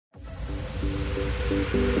Good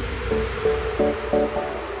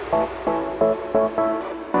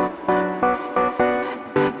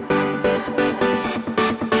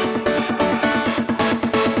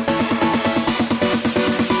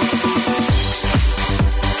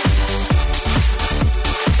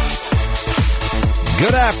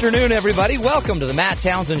afternoon, everybody. Welcome to the Matt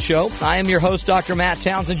Townsend Show. I am your host, Dr. Matt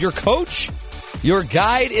Townsend, your coach, your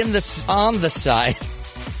guide on the side.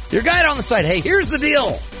 Your guide on the side. Hey, here's the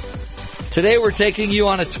deal. Today we're taking you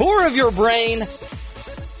on a tour of your brain.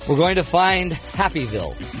 We're going to find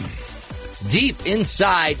Happyville. Deep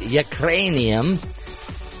inside your cranium,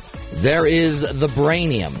 there is the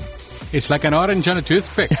brainium. It's like an orange on a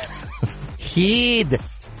toothpick. Heed.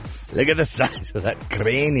 Look at the size of that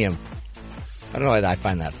cranium. I don't know why I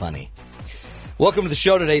find that funny. Welcome to the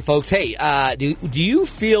show today, folks. Hey, do you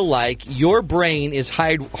feel like your brain is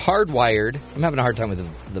hardwired? I'm having a hard time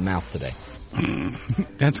with the mouth today.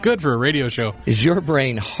 That's good for a radio show. Is your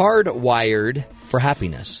brain hardwired for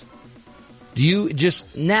happiness? Do you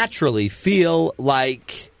just naturally feel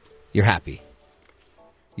like you're happy?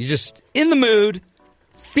 You're just in the mood,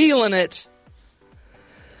 feeling it.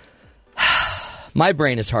 My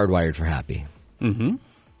brain is hardwired for happy. Mm-hmm.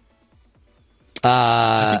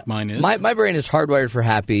 I think mine is. My brain is hardwired for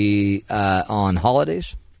happy on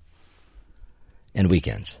holidays and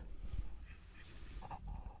weekends.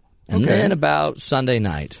 And then about Sunday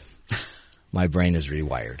night, my brain is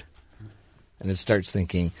rewired. And it starts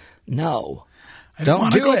thinking, no, I don't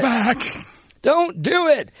want to go back. Don't do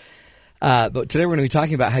it. But today we're going to be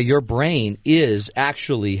talking about how your brain is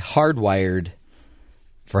actually hardwired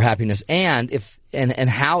for happiness, and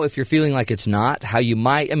how if you're feeling like it's not, how you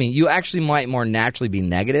might, you actually might more naturally be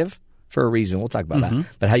negative for a reason. We'll talk about that.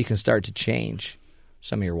 But how you can start to change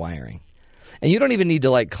some of your wiring. And you don't even need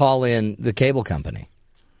to call in the cable company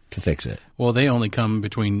to fix it. Well, they only come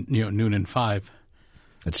between noon and 5.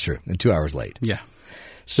 That's true. And 2 hours late. Yeah.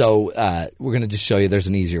 So we're going to just show you there's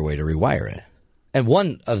an easier way to rewire it. And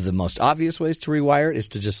one of the most obvious ways to rewire it is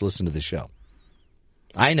to just listen to the show.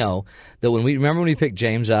 I know that when we picked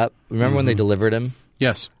James up, remember when they delivered him?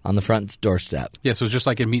 Yes. On the front doorstep. Yes, it was just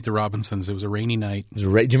like in Meet the Robinsons. It was a rainy night. Do you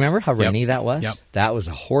remember how rainy that was? Yep. That was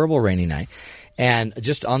a horrible rainy night. And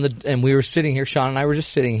and we were sitting here, Sean and I were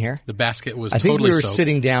just sitting here. The basket was I think totally we were soaked.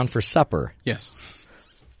 sitting down for supper. Yes.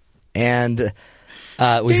 And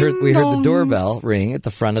we heard the doorbell ring at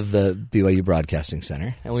the front of the BYU Broadcasting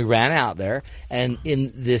Center. And we ran out there, and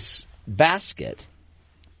in this basket...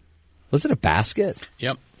 Was it a basket?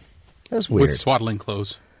 Yep. That was weird. With swaddling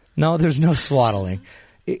clothes. No, there's no swaddling.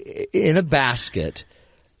 In a basket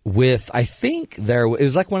with, I think it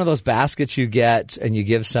was like one of those baskets you get and you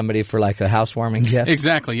give somebody for like a housewarming gift.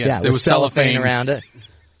 Exactly, yes. Yeah, there was cellophane around it.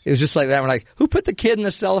 It was just like that. We're like, who put the kid in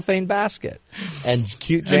the cellophane basket? And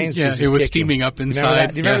cute James was just it was kicking. steaming up inside.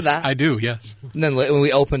 Do you remember that? I do, yes. And then when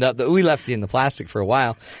we opened up, we left you in the plastic for a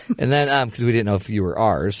while. And then, because we didn't know if you were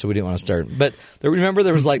ours, so we didn't want to start. But remember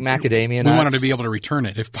there was like macadamia nuts? We wanted to be able to return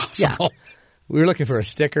it if possible. Yeah. We were looking for a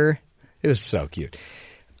sticker. It was so cute.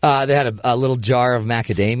 They had a little jar of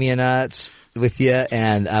macadamia nuts with you.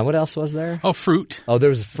 And what else was there? Oh, fruit. Oh, there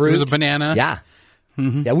was fruit. There was a banana. Yeah.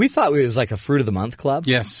 Mm-hmm. Yeah, we thought it was like a Fruit of the Month club.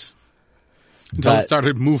 Yes. Until it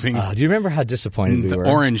started moving. Do you remember how disappointed we were? The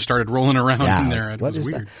orange started rolling around in there. It was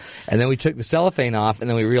weird. That? And then we took the cellophane off, and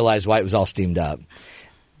then we realized why it was all steamed up.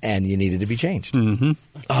 And you needed to be changed. Mm-hmm.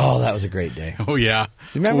 Oh, that was a great day. Oh, yeah.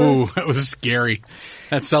 You remember? Ooh, that was scary.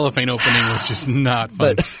 That cellophane opening was just not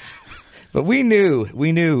fun. But we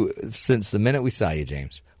knew since the minute we saw you,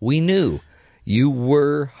 James, we knew you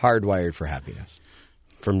were hardwired for happiness.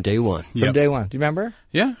 From day one. From day one. Do you remember?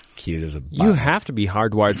 Yeah. Cute as a button. You have to be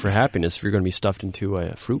hardwired for happiness if you're going to be stuffed into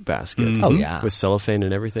a fruit basket. Mm-hmm. Oh, yeah. With cellophane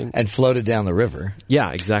and everything. And floated down the river.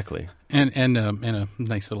 Yeah, exactly. And a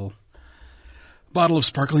nice little bottle of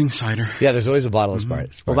sparkling cider. Yeah, there's always a bottle of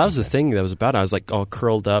sparkling Well, that was the thing that was about it. I was like all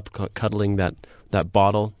curled up, cuddling that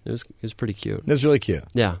bottle. It was pretty cute. It was really cute.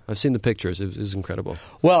 Yeah, I've seen the pictures. It was incredible.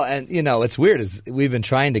 Well, and it's weird is we've been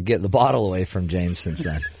trying to get the bottle away from James since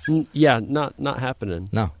then. Yeah, not happening.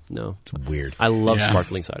 No, it's weird. I love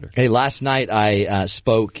sparkling cider. Hey, last night I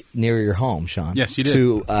spoke near your home, Sean. Yes, you did.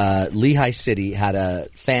 To Lehigh City had a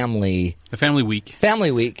family week.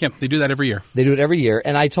 Family week. Yep, they do that every year. They do it every year,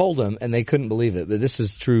 and I told them, and they couldn't believe it, but this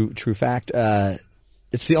is true fact.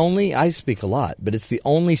 It's the only, I speak a lot, but it's the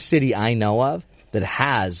only city I know of that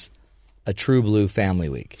has a true blue family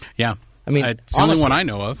week. Yeah. I mean, it's the only one I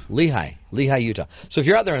know of. Lehigh, Utah. So if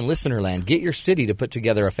you're out there in listener land, get your city to put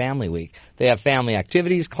together a family week. They have family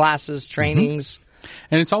activities, classes, trainings. Mm-hmm.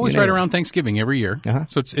 And it's always right around Thanksgiving every year. Uh-huh.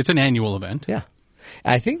 So it's an annual event. Yeah.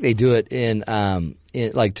 I think they do it in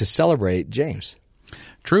like to celebrate James.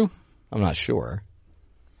 True. I'm not sure.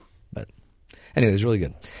 But anyway, it was really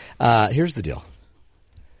good. Here's the deal.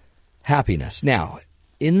 Happiness. Now,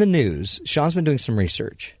 in the news, Sean's been doing some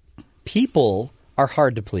research. People are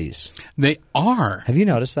hard to please. They are. Have you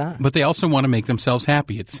noticed that? But they also want to make themselves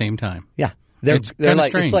happy at the same time. Yeah. They're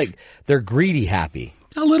like strange. It's like they're greedy happy.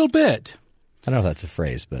 A little bit. I don't know if that's a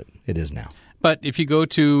phrase, but it is now. But if you go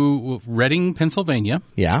to Reading, Pennsylvania,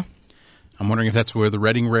 Yeah. I'm wondering if that's where the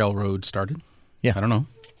Reading Railroad started. Yeah. I don't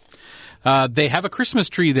know. They have a Christmas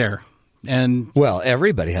tree there. Well,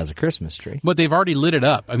 everybody has a Christmas tree. But they've already lit it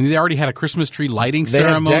up. I mean, they already had a Christmas tree lighting They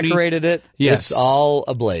ceremony. have decorated it. Yes. It's all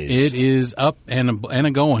ablaze. It is up and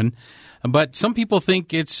a going. But some people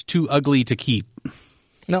think it's too ugly to keep.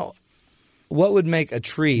 No. What would make a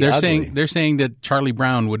tree They're ugly? saying that Charlie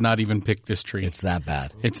Brown would not even pick this tree. It's that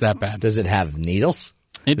bad. It's that bad. Does it have needles?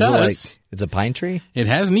 It Is does. It's a pine tree? It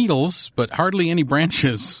has needles, but hardly any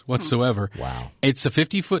branches whatsoever. Wow. It's a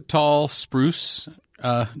 50-foot tall spruce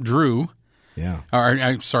Drew. Yeah. Or,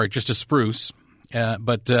 I'm sorry, just a spruce.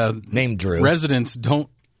 But Named Drew. residents don't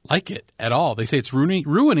like it at all. They say it's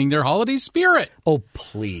ruining their holiday spirit. Oh,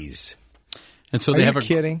 please. And so Are they you have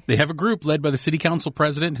kidding? They have a group led by the city council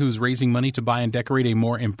president who's raising money to buy and decorate a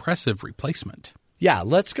more impressive replacement. Yeah,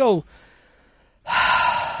 let's go.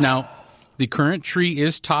 Now, the current tree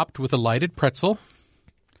is topped with a lighted pretzel.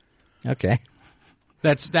 Okay.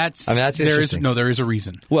 That's interesting. there is a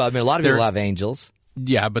reason. Well, I mean, a lot of people have angels.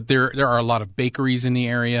 Yeah, but there are a lot of bakeries in the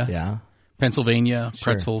area. Yeah. Pennsylvania,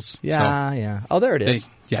 Sure. pretzels. Yeah, So yeah. Oh, there it is.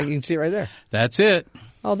 yeah. You can see it right there. that's it.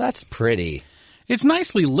 Oh, that's pretty. It's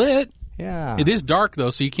nicely lit. Yeah. It is dark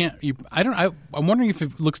though, so you can't. I'm wondering if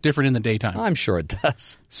it looks different in the daytime. I'm sure it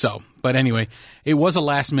does. So, but anyway, it was a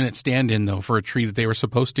last minute stand-in though for a tree that they were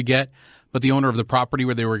supposed to get, but the owner of the property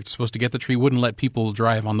where they were supposed to get the tree wouldn't let people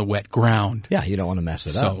drive on the wet ground. Yeah, you don't want to mess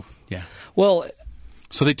it up. So, yeah. Well,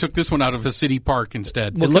 So they took this one out of a city park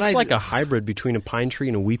instead. It looks like a hybrid between a pine tree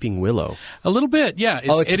and a weeping willow. A little bit, yeah.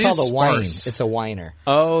 it's it called is a whine. sparse. It's a whiner.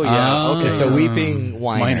 Oh, yeah. Okay. It's a weeping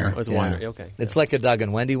whiner. Whiner. Oh, it's a whiner. Okay. It's like a Doug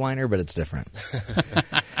and Wendy whiner, but it's different.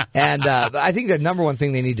 And but I think the number one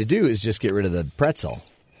thing they need to do is just get rid of the pretzel.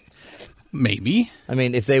 Maybe. I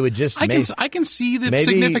mean, if they would just I can see the maybe-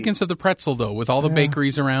 significance of the pretzel, though, with all the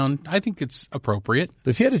bakeries around. I think it's appropriate. But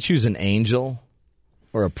if you had to choose an angel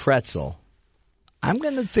or a pretzel, I'm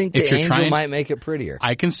going to think If the you're angel might make it prettier.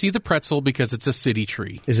 I can see the pretzel because it's a city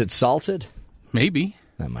tree. Is it salted? Maybe.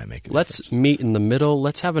 That might make it. Let's meet in the middle.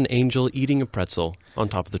 Let's have an angel eating a pretzel on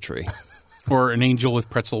top of the tree. Or an angel with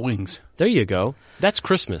pretzel wings. There you go. That's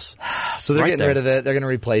Christmas. So they're right getting there. rid of it. They're going to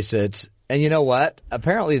replace it. And you know what?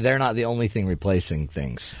 Apparently, they're not the only thing replacing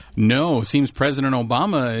things. No, seems President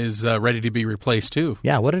Obama is ready to be replaced, too.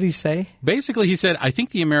 Yeah, what did he say? Basically, he said, I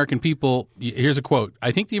think the American people, here's a quote,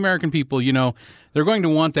 I think the American people, they're going to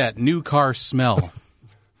want that new car smell.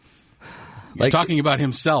 Talking about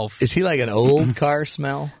himself. Is he like an old car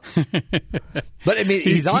smell? But, I mean,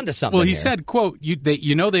 he's on to something. Well, he here. said, quote,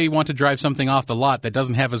 they want to drive something off the lot that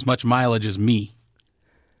doesn't have as much mileage as me.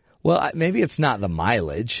 Well, maybe it's not the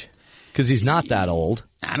mileage, because he's not that old.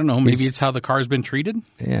 I don't know. Maybe it's how the car's been treated.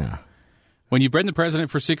 Yeah. When you've been the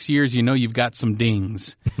president for 6 years, you've got some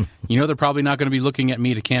dings. They're probably not going to be looking at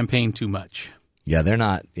me to campaign too much. Yeah, they're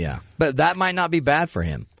not. Yeah. But that might not be bad for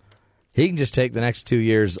him. He can just take the next 2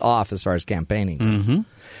 years off as far as campaigning goes. Mm-hmm.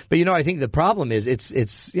 But, I think the problem is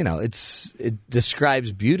it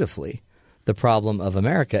describes beautifully the problem of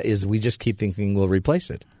America is we just keep thinking we'll replace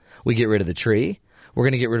it. We get rid of the tree. We're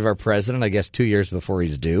going to get rid of our president, I guess, 2 years before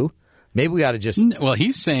he's due. Maybe we ought to just... Well,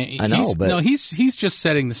 he's saying... I know, but... No, he's just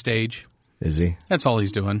setting the stage. Is he? That's all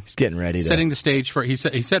he's doing. He's getting ready to... Setting the stage for... He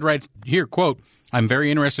said right here, quote, I'm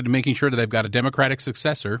very interested in making sure that I've got a Democratic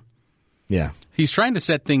successor. Yeah. He's trying to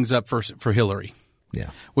set things up for Hillary.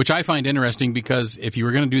 Yeah. Which I find interesting because if you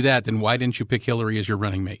were going to do that, then why didn't you pick Hillary as your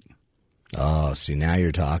running mate? Oh, see, now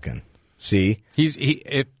you're talking. See?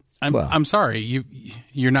 I'm sorry.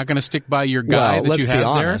 You're not going to stick by your guy that you have there?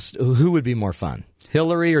 Let's be honest. Who would be more fun,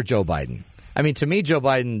 Hillary or Joe Biden? I mean, to me, Joe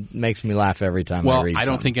Biden makes me laugh every time I read something. Well, I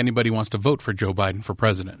don't think anybody wants to vote for Joe Biden for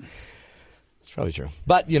president. That's probably true.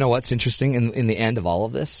 But you know what's interesting in the end of all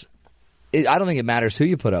of this? I don't think it matters who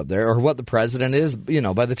you put up there or what the president is.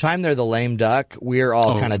 By the time they're the lame duck, we're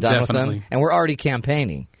all kind of done definitely. with them, and we're already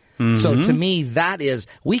campaigning. Mm-hmm. So to me, that is,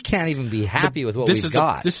 we can't even be happy with what we've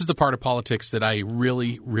got. This is the part of politics that I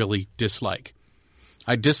really, really dislike.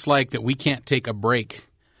 I dislike that we can't take a break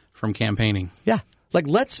from campaigning. Yeah. Like,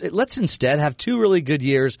 let's instead have 2 really good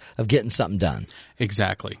years of getting something done.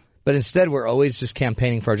 Exactly. But instead, we're always just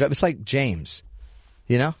campaigning for our job. It's like James,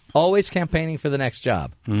 always campaigning for the next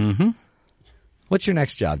job. Mm-hmm. What's your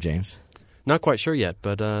next job, James? Not quite sure yet,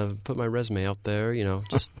 but put my resume out there.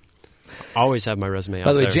 Just always have my resume out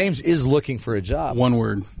there. By the way, James is looking for a job. One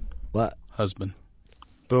word. What? Husband.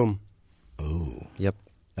 Boom. Ooh. Yep.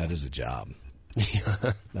 That is a job.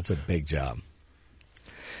 That's a big job.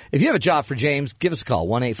 If you have a job for James, give us a call.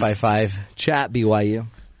 1-855-CHAT-BYU.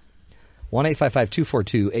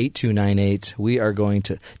 1-855-242-8298. We are going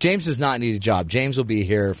to... James does not need a job. James will be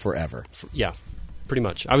here forever. Yeah, pretty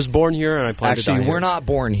much. I was born here and I plan to die Actually, here. we're not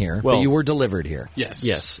born here, Well, but you were delivered here. Yes.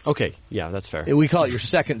 Yes. Okay. Yeah, that's fair. We call it your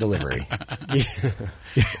second delivery.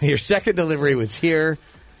 Your second delivery was here,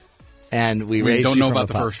 and we raised don't you know from about a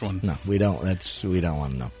the pup. first one. No, we don't. We don't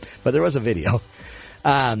want to know. But there was a video.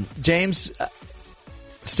 James,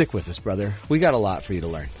 stick with us, brother. We got a lot for you to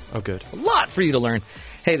learn. Oh, good. A lot for you to learn.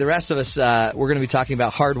 Hey, the rest of us, we're going to be talking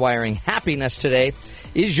about hardwiring happiness today.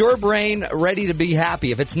 Is your brain ready to be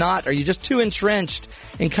happy? If it's not, are you just too entrenched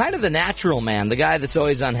in kind of the natural man, the guy that's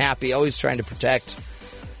always unhappy, always trying to protect?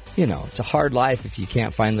 It's a hard life if you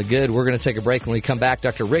can't find the good. We're going to take a break. When we come back,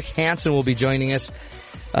 Dr. Rick Hanson will be joining us.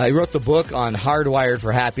 He wrote the book on Hardwired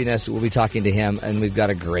for Happiness. We'll be talking to him, and we've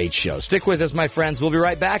got a great show. Stick with us, my friends. We'll be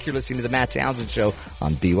right back. You're listening to The Matt Townsend Show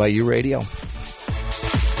on BYU Radio.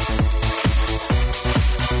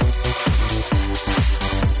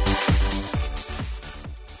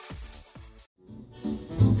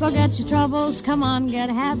 Forget your troubles, come on, get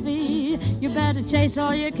happy. You better chase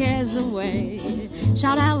all your cares away.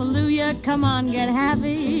 Shout hallelujah, come on, get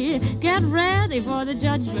happy. Get ready for the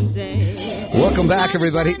judgment day. Welcome back,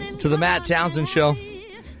 everybody, to the Matt Townsend Show.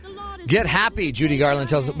 Get happy, Judy Garland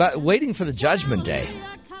tells us, about waiting for the judgment day.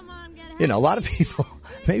 A lot of people,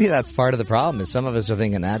 maybe that's part of the problem, is some of us are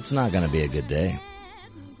thinking that's not going to be a good day.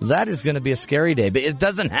 That is going to be a scary day, but it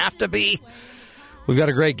doesn't have to be. We've got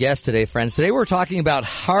a great guest today, friends. Today we're talking about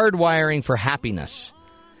hardwiring for happiness.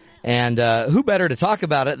 And who better to talk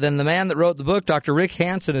about it than the man that wrote the book? Dr. Rick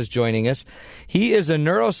Hanson is joining us. He is a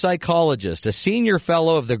neuropsychologist, a senior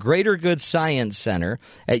fellow of the Greater Good Science Center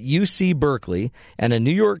at UC Berkeley, and a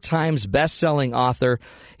New York Times best-selling author.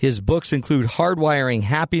 His books include Hardwiring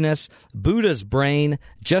Happiness, Buddha's Brain,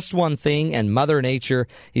 Just One Thing, and Mother Nature.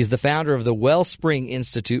 He's the founder of the Wellspring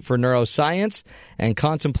Institute for Neuroscience and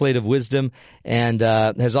Contemplative Wisdom, and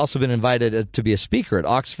has also been invited to be a speaker at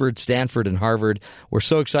Oxford, Stanford, and Harvard. We're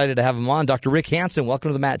so excited to have him on. Dr. Rick Hanson, welcome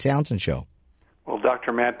to the Matt Townsend Show. Well,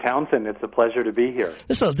 Dr. Matt Townsend, it's a pleasure to be here.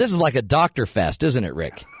 This is like a doctor fest, isn't it,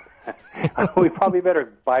 Rick? We probably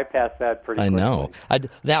better bypass that pretty quickly. I know.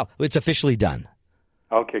 Now, it's officially done.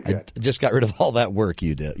 Okay, good. I just got rid of all that work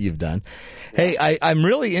you've done. Hey, I'm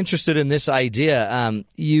really interested in this idea.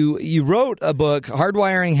 You wrote a book,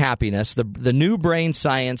 Hardwiring Happiness, the new brain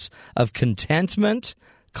science of contentment,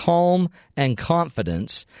 calm, and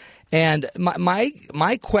confidence. And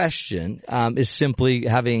my question is simply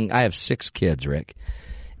I have 6 kids, Rick,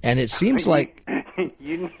 and it seems like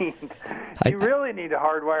you really need to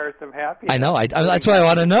hardwire some happiness. I know. That's why I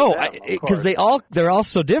want to know, because they're all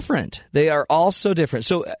so different. They are all so different.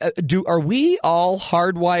 So, are we all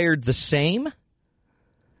hardwired the same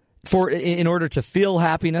in order to feel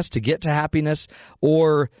happiness, to get to happiness,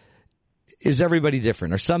 or is everybody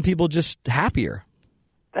different? Are some people just happier?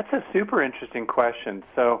 That's a super interesting question.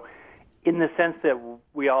 So, in the sense that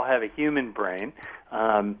we all have a human brain,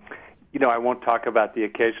 I won't talk about the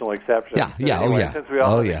occasional exceptions. Since we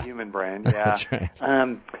all have a human brain, That's right.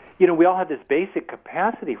 We all have this basic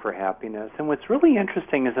capacity for happiness. And what's really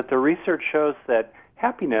interesting is that the research shows that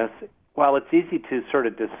happiness, while it's easy to sort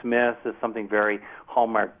of dismiss as something very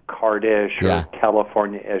Hallmark card-ish or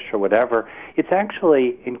California-ish or whatever, it's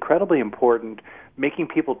actually incredibly important, making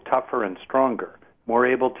people tougher and stronger, more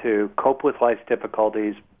able to cope with life's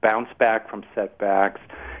difficulties, bounce back from setbacks,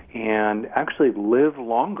 and actually live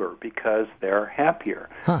longer because they're happier.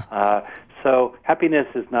 So happiness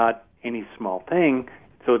is not any small thing.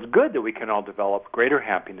 So it's good that we can all develop greater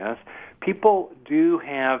happiness. People do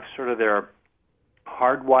have sort of their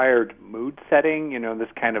hardwired mood setting, this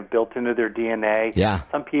kind of built into their DNA. Yeah.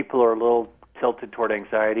 Some people are a little tilted toward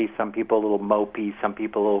anxiety, some people a little mopey, some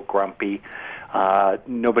people a little grumpy.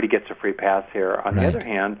 Nobody gets a free pass here. On the other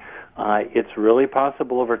hand, it's really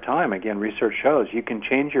possible over time. Again, research shows you can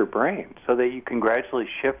change your brain so that you can gradually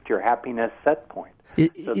shift your happiness set point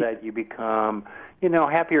so that you become,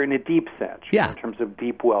 happier in a deep sense, in terms of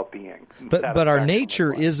deep well-being. But our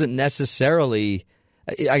nature isn't necessarily,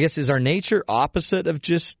 I guess, is our nature opposite of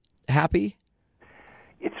just happy?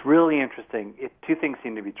 It's really interesting. 2 things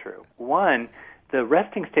seem to be true. One, the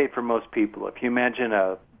resting state for most people, if you imagine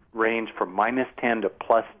a range from -10 to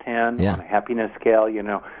 +10 Yeah. on a happiness scale. You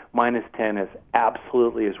know, -10 is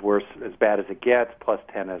absolutely as bad as it gets.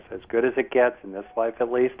 +10 is as good as it gets in this life,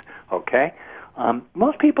 at least. Okay.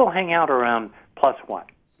 Most people hang out around +1.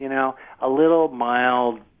 You know, a little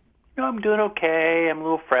mild. You know, I'm doing okay. I'm a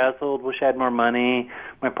little frazzled. Wish I had more money.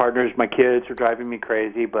 My kids are driving me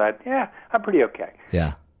crazy, but yeah, I'm pretty okay.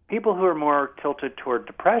 Yeah. People who are more tilted toward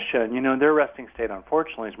depression, you know, their resting state,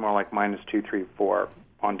 unfortunately, is more like -2, 3, 4,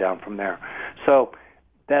 on down from there. So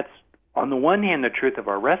that's, on the one hand, the truth of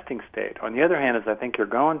our resting state. On the other hand, as I think you're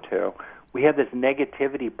going to, we have this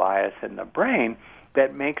negativity bias in the brain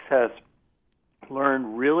that makes us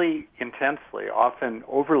learn really intensely, often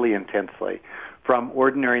overly intensely, from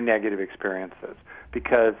ordinary negative experiences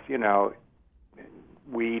because, you know,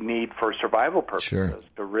 we need for survival purposes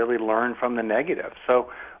to really learn from the negative. So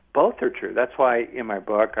both are true. That's why in my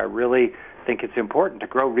book I really think it's important to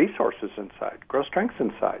grow resources inside, grow strengths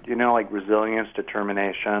inside, you know, like resilience,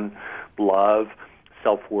 determination, love,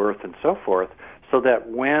 self-worth, and so forth, so that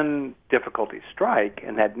when difficulties strike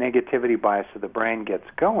and that negativity bias of the brain gets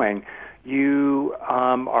going, you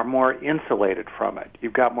are more insulated from it.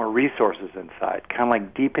 You've got more resources inside, kind of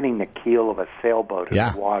like deepening the keel of a sailboat in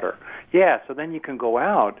the water. Yeah, so then you can go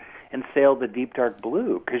out and sail the deep, dark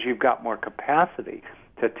blue because you've got more capacity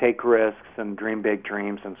to take risks and dream big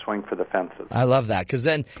dreams and swing for the fences. I love that because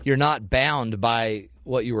then you're not bound by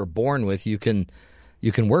what you were born with. You can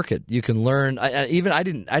work it. You can learn.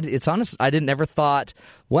 It's honest. I didn't ever thought,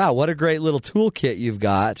 wow, what a great little toolkit you've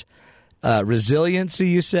got. Resiliency,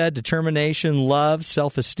 you said, determination, love,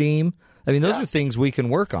 self-esteem. I mean, those are things we can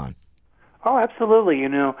work on. Oh, absolutely. You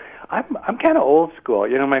know, I'm kind of old school.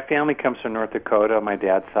 You know, my family comes from North Dakota on my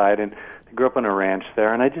dad's side, and I grew up on a ranch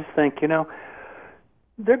there. And I just think, you know,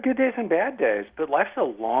 there are good days and bad days, but life's a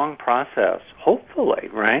long process, hopefully,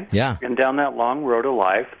 right? Yeah. And down that long road of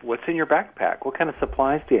life, what's in your backpack? What kind of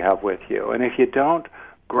supplies do you have with you? And if you don't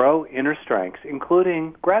grow inner strengths,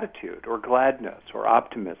 including gratitude or gladness or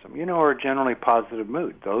optimism, you know, or a generally positive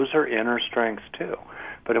mood, those are inner strengths too.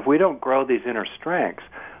 But if we don't grow these inner strengths,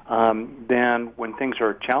 then when things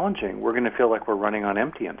are challenging, we're going to feel like we're running on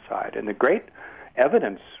empty inside. And the great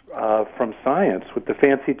evidence from science with the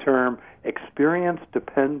fancy term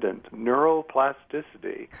experience-dependent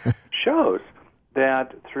neuroplasticity shows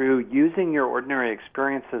that through using your ordinary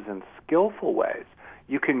experiences in skillful ways,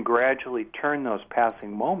 you can gradually turn those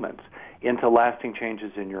passing moments into lasting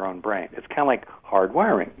changes in your own brain. It's kind of like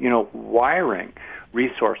hardwiring, you know, wiring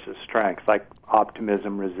resources, strengths like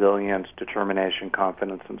optimism, resilience, determination,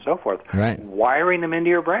 confidence, and so forth. Right. Wiring them into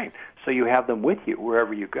your brain so you have them with you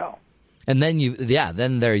wherever you go. And then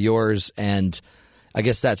then they're yours, and I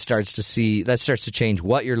guess that starts to change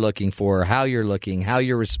what you're looking for, how you're looking, how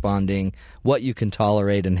you're responding, what you can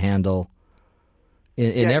tolerate and handle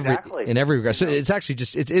in every regard. So it's actually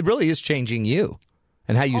just it really is changing you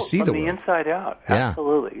and how you see the world. From the inside out. Yeah.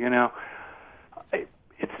 Absolutely. You know,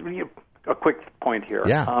 it's a quick point here.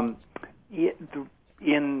 Yeah.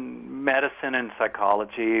 In medicine and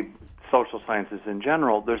psychology, social sciences in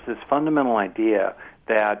general, there's this fundamental idea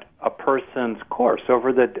that a person's course over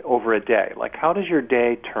a day, like how does your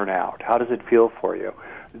day turn out? How does it feel for you?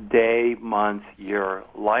 Day, month, year,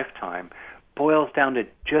 lifetime, boils down to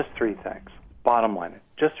just three things. Bottom line,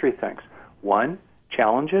 just three things. 1,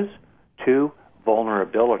 challenges. 2,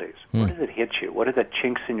 vulnerabilities. Where does it hit you? What are the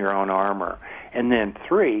chinks in your own armor? And then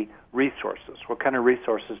 3, resources. What kind of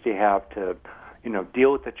resources do you have to, you know,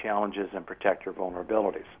 deal with the challenges and protect your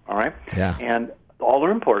vulnerabilities? All right? Yeah. And all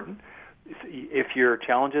are important. If your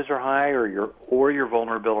challenges are high or your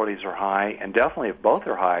vulnerabilities are high, and definitely if both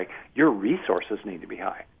are high, your resources need to be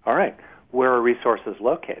high. All right. Where are resources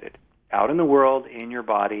located? Out in the world, in your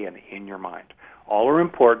body, and in your mind. All are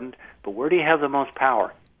important, but where do you have the most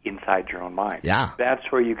power? Inside your own mind. Yeah.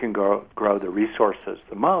 That's where you can grow the resources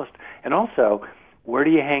the most. And also, where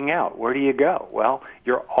do you hang out? Where do you go? Well,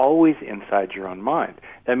 you're always inside your own mind.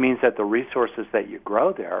 That means that the resources that you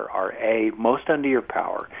grow there are A, most under your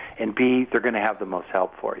power, and B, they're going to have the most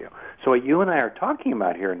help for you. So what you and I are talking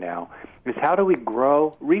about here now is how do we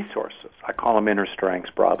grow resources? I call them inner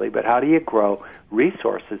strengths broadly, but how do you grow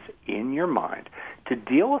resources in your mind to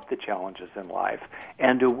deal with the challenges in life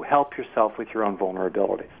and to help yourself with your own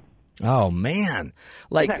vulnerabilities? Oh, man.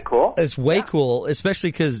 Like, isn't that cool? It's way cool,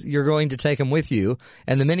 especially because you're going to take them with you.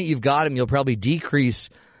 And the minute you've got them, you'll probably decrease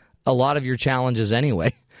a lot of your challenges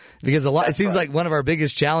anyway. Because it seems like one of our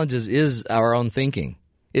biggest challenges is our own thinking.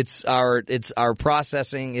 It's our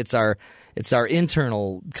processing. It's our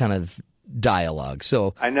internal kind of dialogue.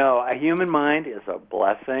 So I know a human mind is a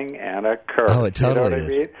blessing and a curse. Oh, it totally you know what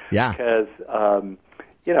is. I mean? Yeah. Because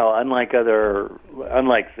unlike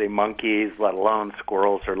say monkeys, let alone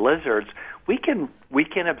squirrels or lizards, we can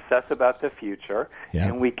obsess about the future,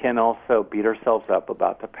 and we can also beat ourselves up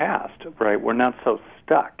about the past, right? We're not so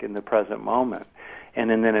stuck in the present moment. And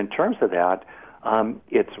then in terms of that,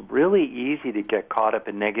 it's really easy to get caught up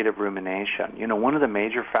in negative rumination. One of the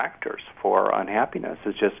major factors for unhappiness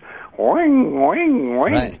is just oing, oing,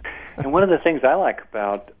 oing. Right. And one of the things I like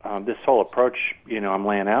about this whole approach, I'm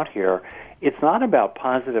laying out here, it's not about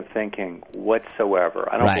positive thinking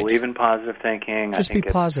whatsoever. I don't believe in positive thinking. Just I think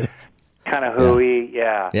be positive. Kind of hooey,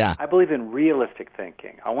 Yeah. I believe in realistic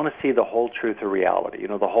thinking. I want to see the whole truth of reality,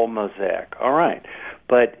 the whole mosaic. All right.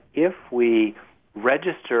 But if we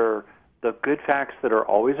register the good facts that are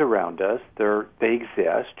always around us, they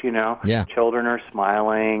exist, Children are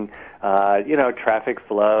smiling, traffic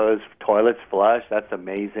flows, toilets flush, that's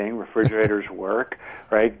amazing. Refrigerators work,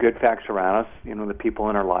 right? Good facts around us, the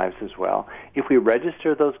people in our lives as well. If we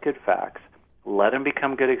register those good facts, let them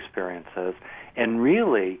become good experiences, and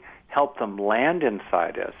really help them land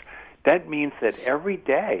inside us, that means that every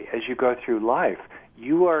day as you go through life,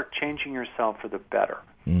 you are changing yourself for the better.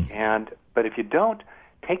 But if you don't,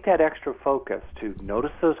 take that extra focus to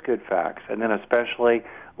notice those good facts, and then especially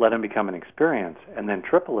let them become an experience, and then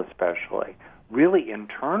triple especially, really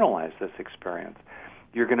internalize this experience.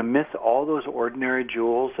 You're going to miss all those ordinary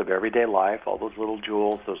jewels of everyday life, all those little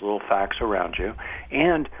jewels, those little facts around you.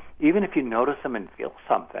 And even if you notice them and feel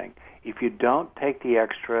something, if you don't take the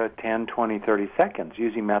extra 10, 20, 30 seconds,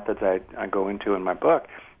 using methods I go into in my book,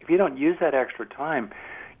 if you don't use that extra time,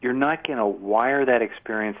 you're not going to wire that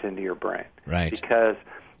experience into your brain. Right. Because,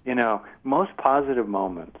 most positive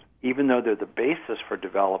moments, even though they're the basis for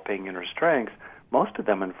developing inner strengths, most of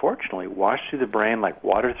them, unfortunately, wash through the brain like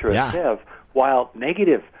water through a sieve, while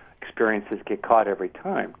negative experiences get caught every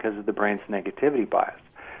time because of the brain's negativity bias.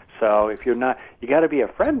 So if you're not, you got to be a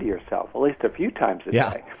friend to yourself at least a few times a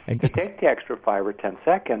day to take the extra 5 or 10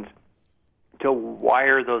 seconds to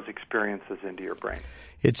wire those experiences into your brain.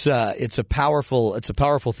 It's a powerful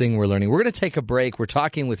thing we're learning. We're going to take a break. We're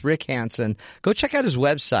talking with Rick Hanson. Go check out his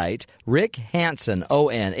website, Rick Hanson,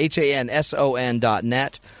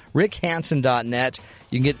 HANSON.net, rickhanson.net.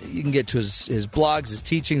 You can get to his blogs, his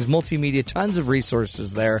teachings, multimedia, tons of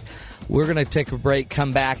resources there. We're going to take a break,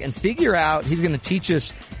 come back, and figure out, he's going to teach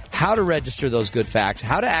us how to register those good facts,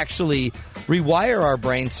 how to actually rewire our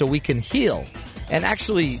brain so we can heal and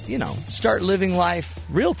actually, start living life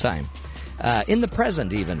real time, in the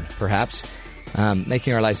present even, perhaps,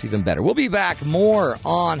 making our lives even better. We'll be back more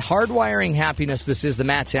on hardwiring happiness. This is the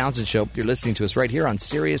Matt Townsend Show. You're listening to us right here on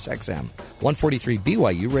Sirius XM, 143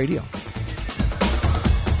 BYU Radio.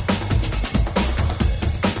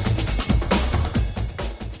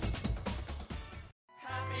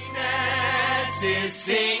 Happiness is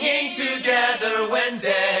singing together when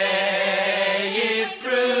day is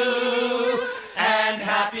through, and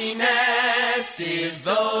happiness is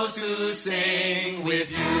those who sing with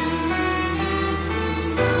you.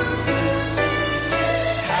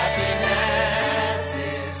 Happiness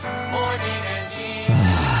is morning and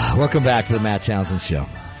evening. Welcome back to the Matt Townsend Show.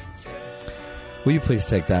 Will you please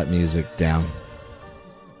take that music down?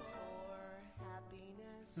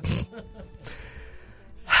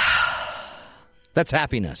 That's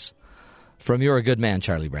Happiness from You're a Good Man,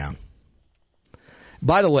 Charlie Brown.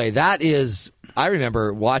 By the way, I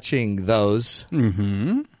remember watching those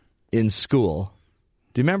in school.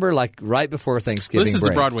 Do you remember, right before Thanksgiving This is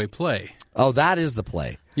break? the Broadway play. Oh, that is the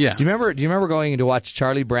play. Yeah. Do you remember going to watch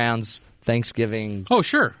Charlie Brown's Thanksgiving? Oh,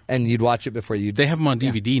 sure. And you'd watch it before you. They have them on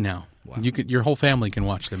DVD now. Wow. Your whole family can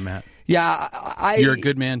watch them, Matt. Yeah, You're a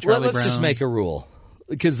Good Man, Charlie Brown. Let's just make a rule,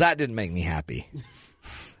 because that didn't make me happy.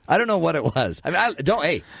 I don't know what it was. I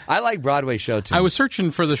mean, I like Broadway show too. I was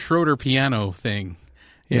searching for the Schroeder piano thing.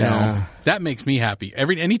 You know, that makes me happy.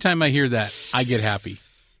 Anytime I hear that, I get happy.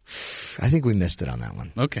 I think we missed it on that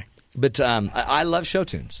one. Okay. But I love show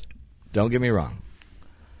tunes. Don't get me wrong.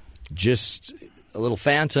 Just a little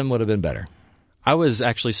Phantom would have been better. I was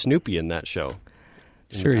actually Snoopy in that show.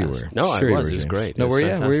 Sure you were. No, sure I was. You It was great. No, it was were you?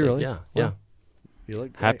 fantastic. Were you really? Yeah, Well, yeah. You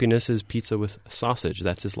look great. Happiness is pizza with sausage.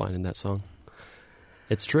 That's his line in that song.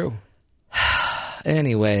 It's true.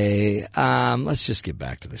 Anyway, let's just get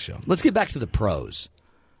back to the show. Let's get back to the pros.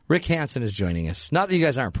 Rick Hanson is joining us. Not that you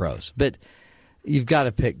guys aren't pros, but you've got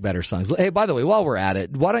to pick better songs. Hey, by the way, while we're at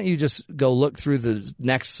it, why don't you just go look through the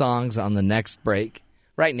next songs on the next break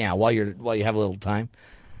right now while you have a little time,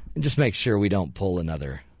 and just make sure we don't pull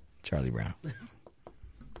another Charlie Brown.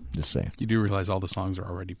 Just saying. You do realize all the songs are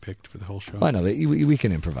already picked for the whole show. Well, I know. We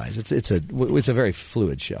can improvise. It's a very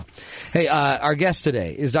fluid show. Hey, our guest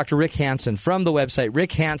today is Dr. Rick Hanson from the website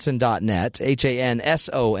rickhanson.net,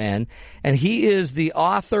 Hanson, and he is the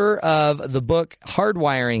author of the book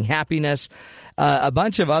Hardwiring Happiness, a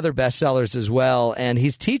bunch of other bestsellers as well, and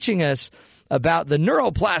he's teaching us about the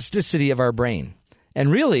neuroplasticity of our brain,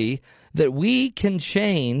 and really that we can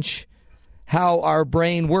change how our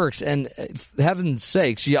brain works. And heaven's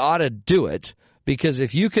sakes, you ought to do it, because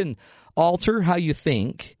if you can alter how you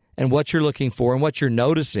think and what you're looking for and what you're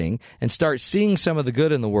noticing and start seeing some of the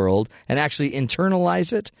good in the world and actually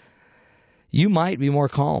internalize it, you might be more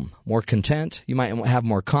calm, more content. You might have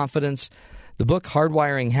more confidence. The book,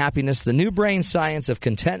 Hardwiring Happiness, The New Brain Science of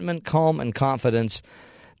Contentment, Calm, and Confidence,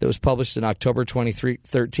 that was published in October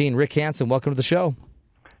 2013. Rick Hanson, welcome to the show.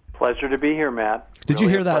 Pleasure to be here, Matt. Did you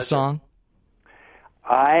hear that song?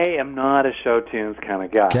 I am not a show tunes kind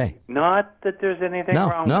of guy. Okay. Not that there's anything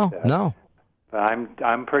wrong with that. No.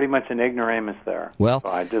 I'm pretty much an ignoramus there. Well, so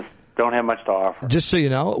I just don't have much to offer. Just so you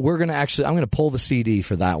know, I'm going to pull the CD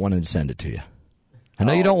for that one and send it to you. I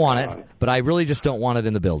know you don't want it, but I really just don't want it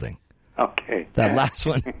in the building. Okay. That last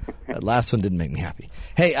one didn't make me happy.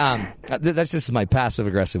 Hey, that's just my passive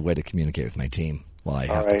aggressive way to communicate with my team while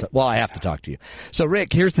I have to talk to you. So,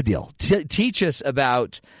 Rick, here's the deal. Teach us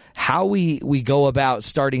about how we go about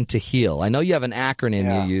starting to heal. I know you have an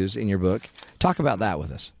acronym you use in your book. Talk about that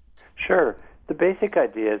with us. Sure. The basic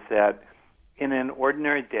idea is that in an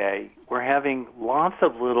ordinary day, we're having lots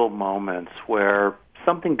of little moments where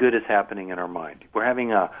something good is happening in our mind. We're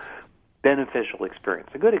having a beneficial experience,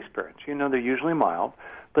 a good experience. They're usually mild,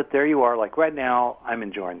 but there you are, like right now, I'm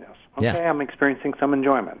enjoying this. Okay, Yeah. I'm experiencing some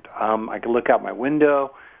enjoyment. I can look out my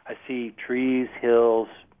window, I see trees, hills,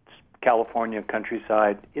 California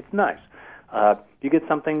countryside. It's nice. You get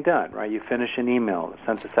something done, right? You finish an email, a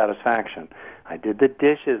sense of satisfaction. I did the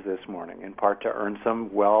dishes this morning, in part to earn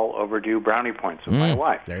some well overdue brownie points with my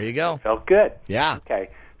wife. There you go. Felt good. Yeah.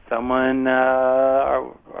 Okay. Someone,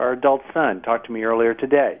 our adult son, talked to me earlier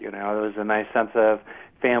today. There was a nice sense of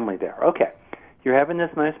family there. Okay. You're having this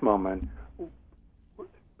nice moment.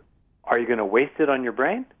 Are you going to waste it on your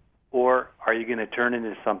brain, or are you going to turn it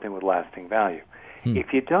into something with lasting value?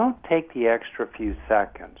 If you don't take the extra few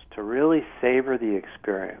seconds to really savor the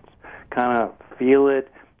experience, kind of feel it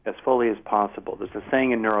as fully as possible. There's a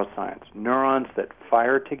saying in neuroscience, neurons that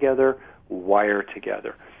fire together, wire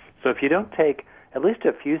together. So if you don't take at least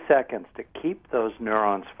a few seconds to keep those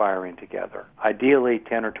neurons firing together, ideally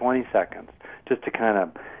 10 or 20 seconds, just to kind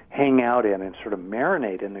of hang out in and sort of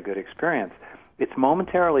marinate in the good experience, it's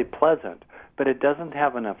momentarily pleasant, but it doesn't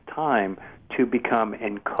have enough time to become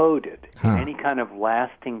encoded in any kind of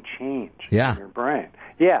lasting change in your brain.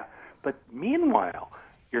 Yeah, but meanwhile,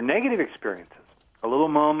 your negative experiences, a little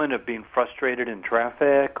moment of being frustrated in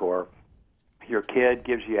traffic, or your kid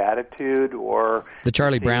gives you attitude, or the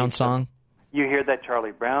Charlie Brown song. You hear that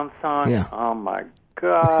Charlie Brown song? Yeah. Oh, my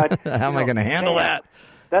God. How am I going to handle that?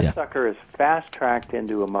 That sucker is fast-tracked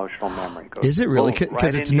into emotional memory. Is it really?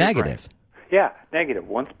 Because it's negative. Yeah, negative.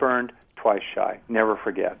 Once burned, twice shy. Never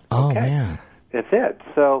forget. Oh, man. That's it.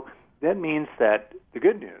 So that means that the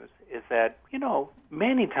good news is that,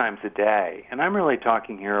 many times a day, and I'm really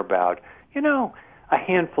talking here about, a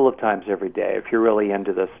handful of times every day, if you're really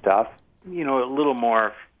into this stuff, a little more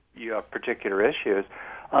if you have particular issues,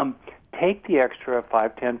 take the extra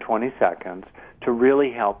 5, 10, 20 seconds to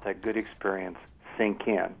really help that good experience sink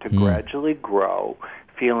in, to gradually grow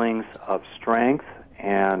feelings of strength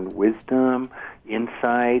and wisdom,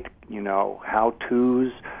 insight,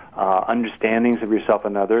 how-tos, understandings of yourself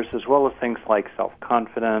and others, as well as things like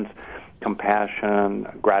self-confidence, compassion,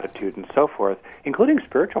 gratitude, and so forth, including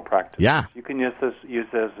spiritual practices. Yeah. You can use this,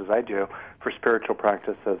 as I do, for spiritual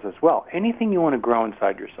practices as well. Anything you want to grow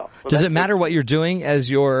inside yourself. So does it matter what you're doing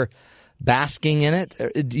as you're basking in it?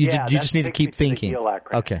 You just need to keep thinking.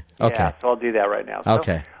 Okay. Yeah, so I'll do that right now. So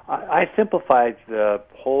okay. I simplified the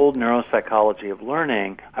whole neuropsychology of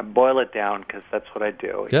learning. I boil it down because that's what I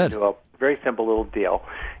do. Good. Into a very simple little deal.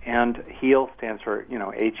 And HEAL stands for,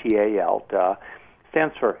 HEAL,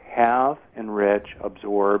 stands for have, enrich,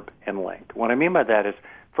 absorb, and link. What I mean by that is,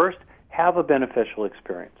 first, have a beneficial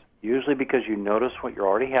experience, usually because you notice what you're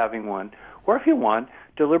already having one, or if you want,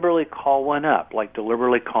 deliberately call one up, like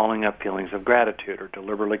deliberately calling up feelings of gratitude, or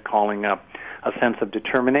deliberately calling up a sense of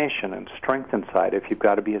determination and strength inside if you've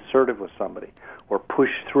got to be assertive with somebody, or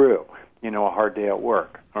push through, a hard day at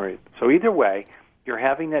work. All right. So either way, you're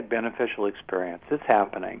having that beneficial experience. It's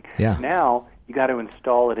happening. Yeah. Now, you got to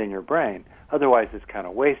install it in your brain. Otherwise, it's kind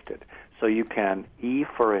of wasted. So you can E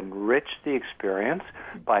for enrich the experience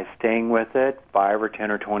by staying with it 5 or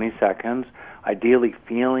 10 or 20 seconds, ideally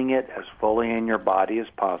feeling it as fully in your body as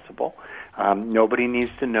possible. Nobody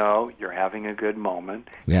needs to know you're having a good moment.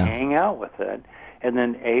 Yeah. Hang out with it. And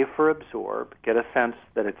then A for absorb, get a sense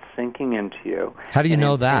that it's sinking into you. How do you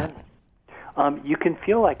know that? You can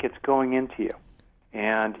feel like it's going into you.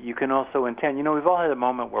 And you can also intend. You know, we've all had a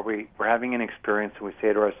moment where we're having an experience and we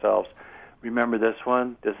say to ourselves, remember this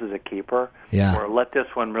one, this is a keeper. Yeah. Or let this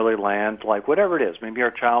one really land, like whatever it is. Maybe our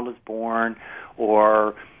child is born,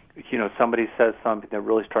 or, you know, somebody says something that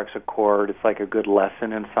really strikes a chord. It's like a good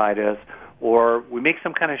lesson inside us. Or we make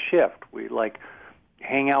some kind of shift. We, like,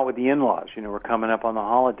 hang out with the in-laws. You know, we're coming up on the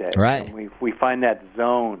holidays. Right. And we find that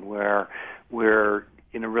zone where we're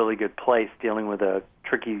in a really good place dealing with a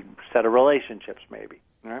tricky set of relationships, maybe.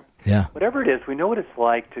 Right? Yeah. Whatever it is, we know what it's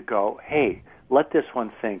like to go, hey, let this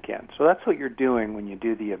one sink in. So that's what you're doing when you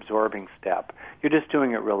do the absorbing step. You're just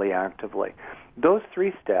doing it really actively. Those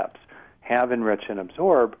 3 steps, have, enrich, and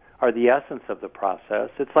absorb, are the essence of the process.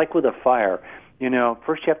 It's like with a fire. You know,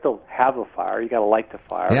 first you have to have a fire. You got to light the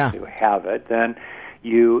fire to have it. Then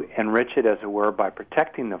you enrich it, as it were, by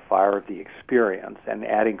protecting the fire of the experience and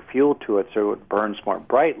adding fuel to it so it burns more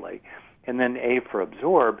brightly. And then A for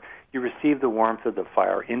absorb, you receive the warmth of the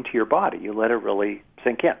fire into your body. You let it really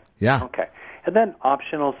sink in. Yeah. Okay. And then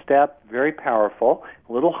optional step, very powerful,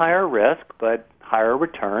 a little higher risk, but higher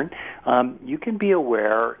return. You can be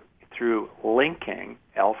aware through linking,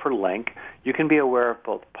 L for link, you can be aware of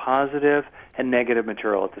both positive and negative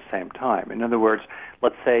material at the same time. In other words,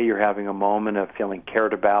 let's say you're having a moment of feeling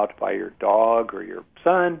cared about by your dog or your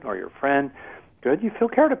son or your friend. Good, you feel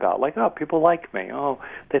cared about. Like, oh, people like me. Oh,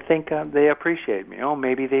 they think they appreciate me. Oh,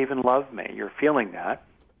 maybe they even love me. You're feeling that.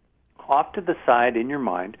 Off to the side in your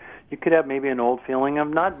mind, you could have maybe an old feeling of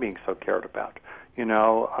not being so cared about. You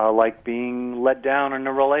know, like being let down in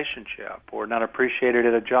a relationship or not appreciated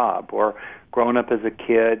at a job or growing up as a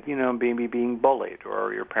kid, you know, maybe being bullied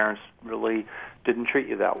or your parents really didn't treat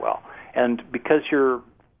you that well. And because your,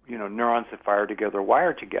 you know, neurons that fire together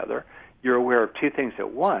wire together, you're aware of 2 things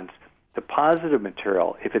at once. The positive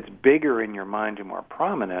material, if it's bigger in your mind and more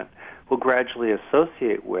prominent, will gradually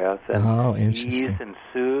associate with and ease and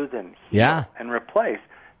soothe and heal and replace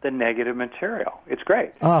the negative material. It's great.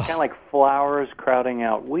 It's kind of like flowers crowding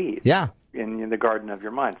out weeds in the garden of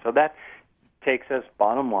your mind. So that takes us,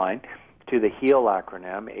 bottom line, to the HEAL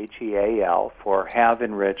acronym, HEAL, for have,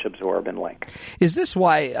 enrich, absorb, and link. Is this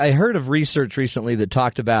why I heard of research recently that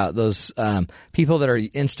talked about those people that are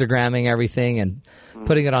Instagramming everything and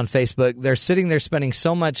putting it on Facebook? They're sitting there spending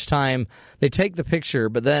so much time. They take the picture,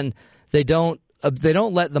 but then they don't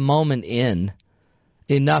let the moment in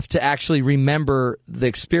enough to actually remember the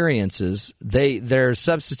experiences. They're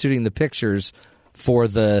substituting the pictures for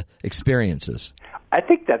the experiences. I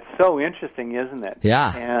think that's so interesting, isn't it?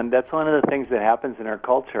 Yeah. And that's one of the things that happens in our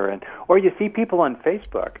culture. Or you see people on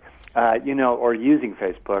Facebook, you know, or using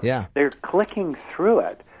Facebook. Yeah. They're clicking through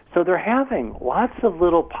it. So they're having lots of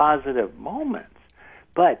little positive moments,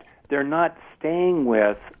 but they're not staying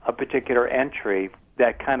with a particular entry,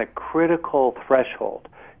 that kind of critical threshold,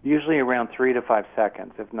 usually around 3 to 5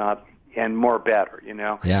 seconds, if not, and more better, you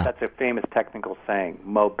know? Yeah. That's a famous technical saying,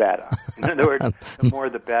 mo better. In other words, the more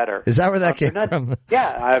the better. Is that where that came from?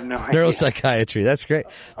 Yeah, I have no idea. Neuropsychiatry, that's great.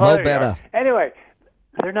 Mo better. Anyway,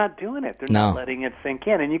 they're not doing it. They're not letting it sink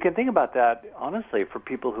in. And you can think about that, honestly, for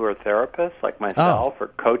people who are therapists like myself or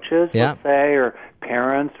coaches, let's say, or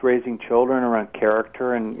parents raising children around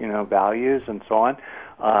character and, you know, values and so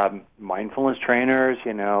on, mindfulness trainers,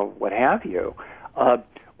 you know, what have you.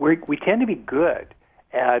 We tend to be good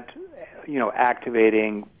at, you know,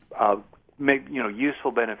 activating,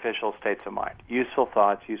 useful, beneficial states of mind, useful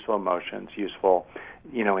thoughts, useful emotions, useful,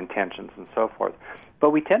 you know, intentions, and so forth. But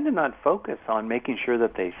we tend to not focus on making sure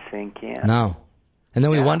that they sink in. No. And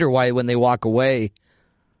then we wonder why when they walk away,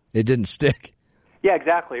 it didn't stick. Yeah,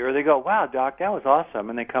 exactly. Or they go, wow, Doc, that was awesome.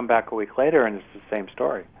 And they come back a week later and it's the same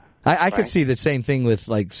story. I could see the same thing with,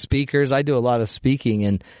 like, speakers. I do a lot of speaking,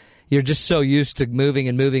 and you're just so used to moving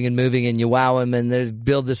and moving and moving, and you wow them, and they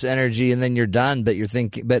build this energy, and then you're done. But you're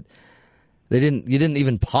thinking, but you didn't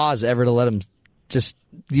even pause ever to let them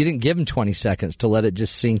you didn't give them 20 seconds to let it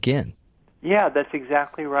just sink in. Yeah, that's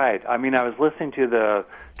exactly right. I mean, I was listening to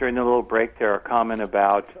during the little break there, a comment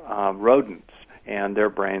about rodents and their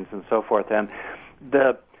brains and so forth, and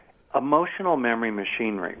emotional memory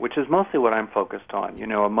machinery, which is mostly what I'm focused on.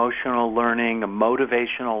 Emotional learning,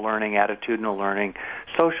 motivational learning, attitudinal learning,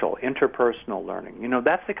 social, interpersonal learning.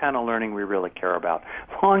 That's the kind of learning we really care about.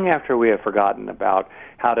 Long after we have forgotten about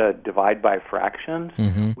how to divide by fractions,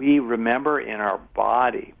 we remember in our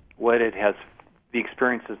body what it has, the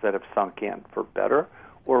experiences that have sunk in, for better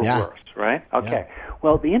or worse, right? Okay. Yeah.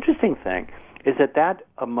 Well, the interesting thing is that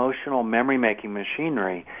emotional memory-making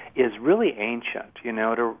machinery is really ancient.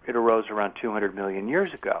 It arose around 200 million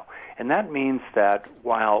years ago. And that means that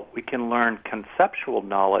while we can learn conceptual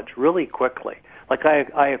knowledge really quickly, like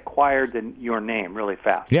I acquired your name really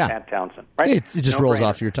fast, Matt Townsend, right? It just rolls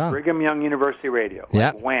off your tongue. Brigham Young University Radio,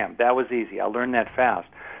 wham, that was easy. I learned that fast.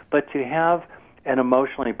 But to have an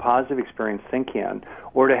emotionally positive experience sink in,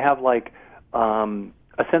 or to have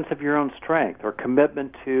a sense of your own strength or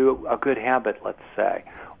commitment to a good habit, let's say,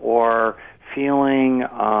 or feeling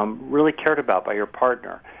really cared about by your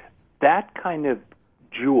partner. That kind of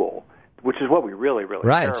jewel, which is what we really, really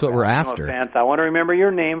care about. Right, it's what we're after. No offense, I want to remember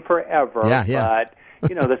your name forever, but,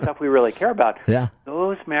 the stuff we really care about,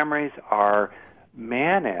 those memories are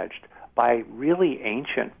managed by really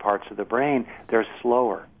ancient parts of the brain. They're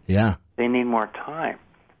slower. Yeah. They need more time.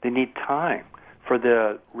 They need time for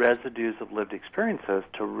the residues of lived experiences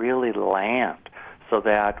to really land so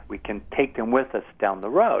that we can take them with us down the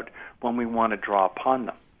road when we want to draw upon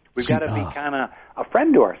them. We've got to be kind of a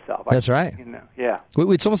friend to ourselves. That's right.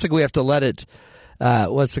 It's almost like we have to let it,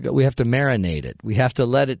 we have to marinate it. We have to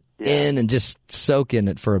let it in and just soak in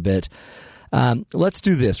it for a bit. Let's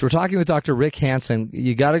do this. We're talking with Dr. Rick Hanson.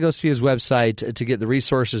 You got to go see his website to get the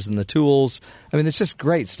resources and the tools. I mean, it's just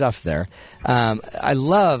great stuff there. I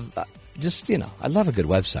love a good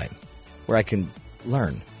website where I can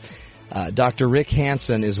learn. Dr. Rick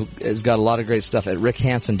Hanson has got a lot of great stuff at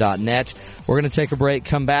rickhanson.net. We're going to take a break,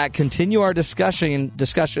 come back, continue our discussion,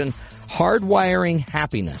 hardwiring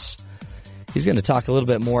happiness. He's going to talk a little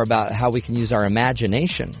bit more about how we can use our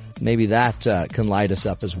imagination. Maybe that can light us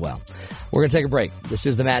up as well. We're going to take a break. This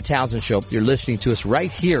is the Matt Townsend Show. You're listening to us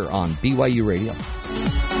right here on BYU Radio.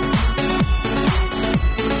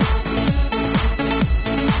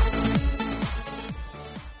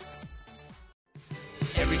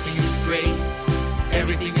 Everything is great.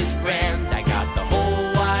 Everything is grand. I got the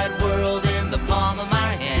whole wide world in the palm of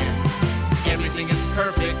my hand. Everything is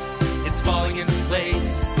perfect. It's falling into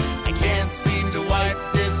place. I can't seem to wipe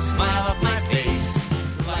this smile off my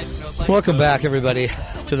face. Life smells like Welcome back, everybody,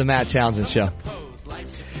 to the Matt Townsend Show.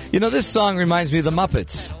 This song reminds me of the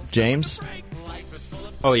Muppets, James.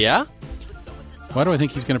 Oh, yeah? Why do I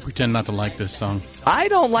think he's going to pretend not to like this song? I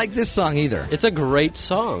don't like this song either. It's a great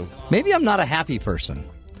song. Maybe I'm not a happy person.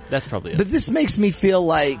 That's probably it. But this makes me feel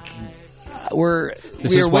like we're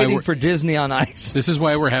waiting for Disney on Ice. This is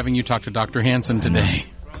why we're having you talk to Dr. Hanson today.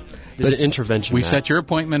 It's an intervention. We set your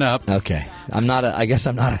appointment up. Okay. I guess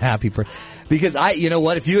I'm not a happy person. Because you know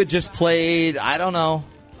what? If you had just played, I don't know,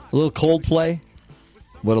 a little Coldplay,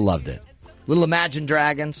 would have loved it. Little Imagine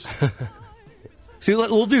Dragons. See,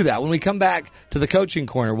 we'll do that. When we come back to the coaching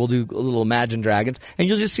corner, we'll do a little Imagine Dragons, and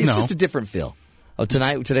you'll just see it's just a different feel. Oh,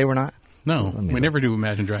 today we're not? No, we never do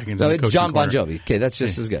Imagine Dragons. No, in the coaching John Bon corner. Jovi. Okay, that's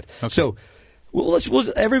just as good. Okay. So,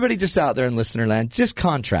 everybody just out there in listener land, just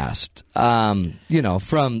contrast, from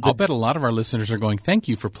I'll bet a lot of our listeners are going, thank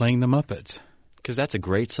you for playing the Muppets. Because that's a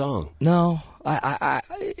great song. No, I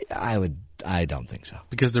don't think so.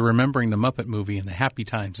 Because they're remembering the Muppet movie and the happy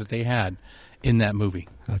times that they had in that movie.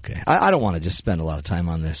 Okay. I don't want to just spend a lot of time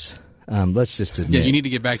on this. Let's just admit. Yeah, you need to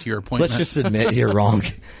get back to your appointment. Let's just admit you're wrong.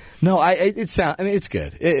 No, it's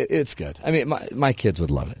good. It's good. I mean, my kids would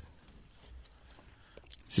love it.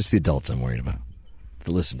 It's just the adults I'm worried about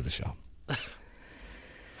that listen to the show.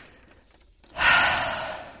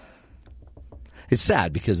 It's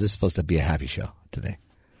sad because this is supposed to be a happy show today,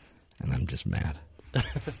 and I'm just mad.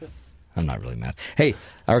 I'm not really mad. Hey,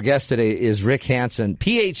 our guest today is Rick Hanson,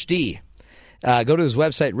 Ph.D. Go to his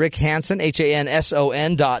website, Rick Hanson,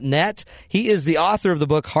 HANSON.net. He is the author of the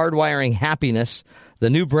book Hardwiring Happiness, The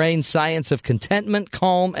New Brain Science of Contentment,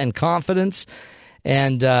 Calm, and Confidence.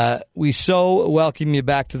 And we so welcome you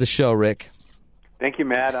back to the show, Rick. Thank you,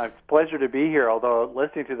 Matt. It's a pleasure to be here, although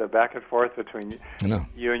listening to the back and forth between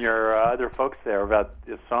you and your other folks there about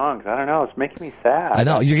the songs, I don't know, it's making me sad. I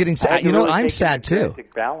know, you're getting sad. You know, really I'm sad, too. To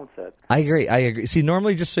balance it. I agree. See,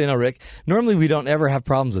 normally, just so you know, Rick, normally we don't ever have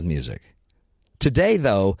problems with music. Today,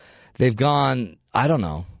 though, they've gone, I don't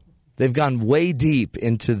know, they've gone way deep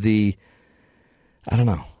into the, I don't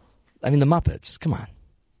know. I mean, the Muppets, come on.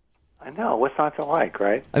 I know, what's not to like,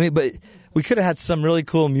 right? I mean, but we could have had some really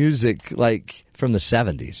cool music, like, from the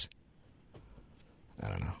 70s. I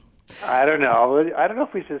don't know. I don't know. I don't know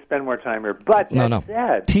if we should spend more time here. But that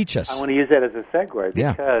said, teach us. I want to use that as a segue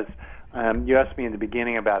Yeah. because you asked me in the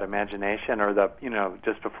beginning about imagination, or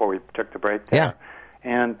just before we took the break there.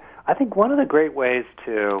 Yeah. And I think one of the great ways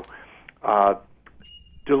to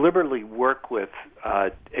deliberately work with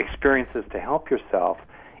experiences to help yourself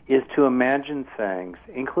is to imagine things,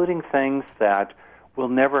 including things that will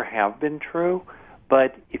never have been true.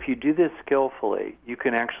 But if you do this skillfully, you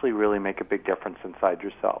can actually really make a big difference inside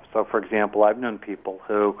yourself. So, for example, I've known people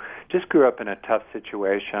who just grew up in a tough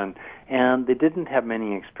situation, and they didn't have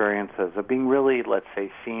many experiences of being really, let's say,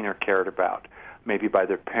 seen or cared about, maybe by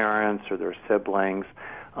their parents or their siblings.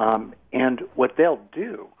 And what they'll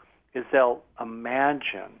do is they'll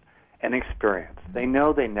imagine an experience. They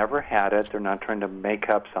know they never had it. They're not trying to make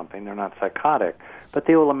up something. They're not psychotic. But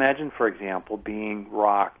they will imagine, for example, being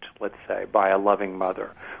rocked, let's say, by a loving mother,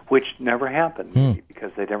 which never happened maybe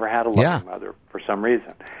because they never had a loving mother for some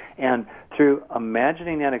reason. And through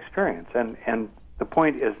imagining that experience, and the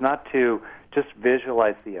point is not to just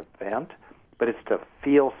visualize the event, but it's to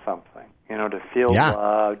feel something, to feel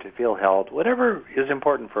loved, to feel held, whatever is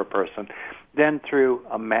important for a person. Then through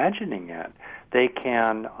imagining it, they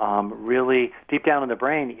can really, deep down in the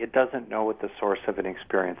brain, it doesn't know what the source of an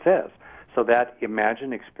experience is. So that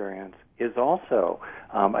imagined experience is also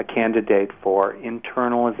a candidate for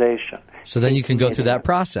internalization. So then you can go through that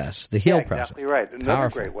process, the heal process. Exactly right. Another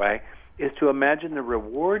great way is to imagine the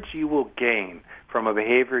rewards you will gain from a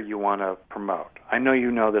behavior you want to promote. I know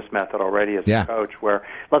you know this method already as a coach, where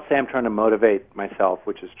let's say I'm trying to motivate myself,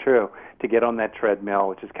 which is true, to get on that treadmill,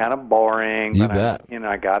 which is kind of boring. You but bet.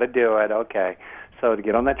 I got to do it. Okay. So to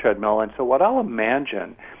get on that treadmill, and so what I'll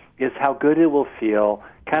imagine is how good it will feel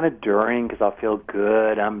kind of during, because I'll feel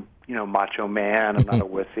good. I'm, macho man. I'm not a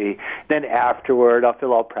wussy. Then afterward, I'll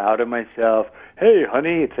feel all proud of myself. Hey,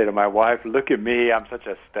 honey, I'd say to my wife, look at me. I'm such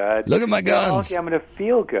a stud. Look at my guns. Okay, I'm going to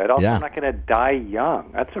feel good. Also, I'm not going to die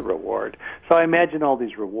young. That's a reward. So I imagine all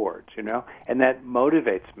these rewards, and that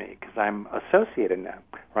motivates me because I'm associating them,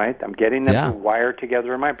 right? I'm getting them to wire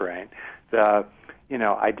together in my brain. The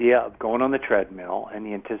idea of going on the treadmill and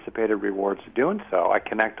the anticipated rewards of doing so. I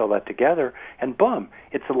connect all that together, and boom,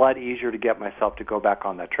 it's a lot easier to get myself to go back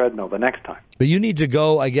on that treadmill the next time. But you need to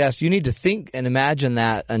go, I guess, you need to think and imagine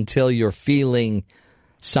that until you're feeling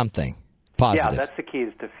something positive. Yeah, that's the key,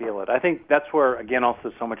 is to feel it. I think that's where, again,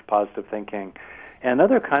 also so much positive thinking and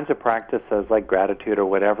other kinds of practices like gratitude or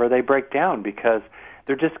whatever, they break down because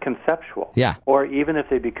they're just conceptual. Yeah. Or even if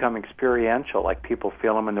they become experiential, like people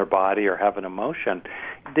feel them in their body or have an emotion,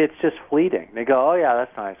 it's just fleeting. They go, oh, yeah,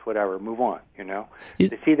 that's nice, whatever, move on, They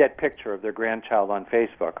see that picture of their grandchild on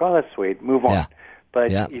Facebook. Oh, that's sweet, move on.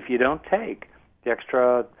 But if you don't take the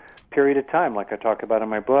extra period of time, like I talk about in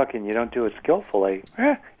my book, and you don't do it skillfully,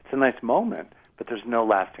 it's a nice moment, but there's no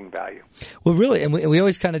lasting value. Well, really, and we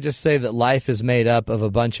always kind of just say that life is made up of a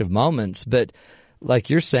bunch of moments, but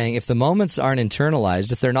like you're saying, if the moments aren't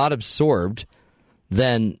internalized, if they're not absorbed,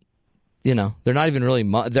 then they're not even really.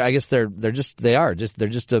 I guess they're just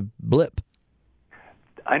a blip.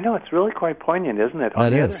 I know, it's really quite poignant, isn't it?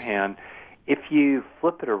 On the other hand, if you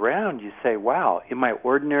flip it around, you say, "Wow, in my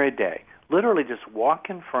ordinary day, literally just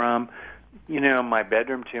walking from, my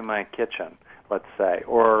bedroom to my kitchen, let's say,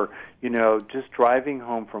 or just driving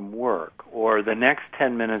home from work, or the next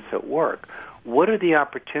 10 minutes at work. What are the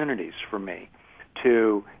opportunities for me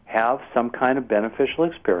to have some kind of beneficial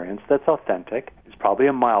experience that's authentic? It's probably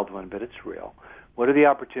a mild one, but it's real. What are the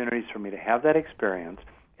opportunities for me to have that experience,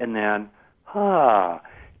 and then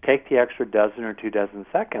take the extra dozen or 2 dozen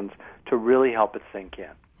seconds to really help it sink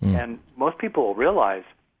in?" And most people will realize,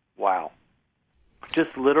 wow,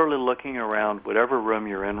 just literally looking around whatever room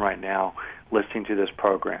you're in right now, listening to this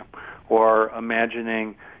program, or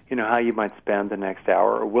imagining how you might spend the next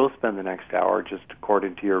hour or will spend the next hour just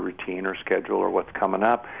according to your routine or schedule or what's coming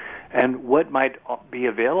up, and what might be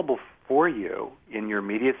available for you in your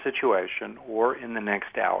immediate situation or in the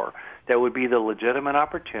next hour that would be the legitimate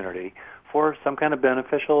opportunity for some kind of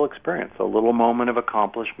beneficial experience, a little moment of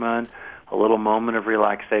accomplishment, a little moment of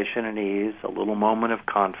relaxation and ease, a little moment of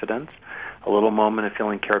confidence, a little moment of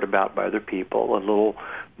feeling cared about by other people, a little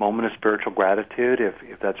moment of spiritual gratitude,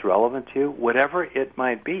 if that's relevant to you, whatever it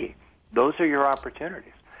might be. Those are your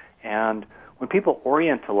opportunities. And when people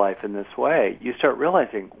orient to life in this way, you start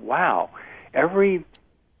realizing, wow, every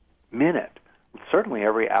minute, certainly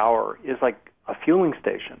every hour, is like a fueling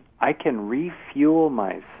station. I can refuel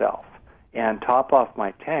myself and top off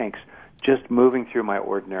my tanks just moving through my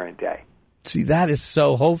ordinary day. See, that is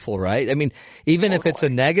so hopeful, right? I mean, even if it's a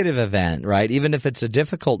negative event, right? Even if it's a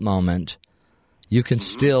difficult moment, you can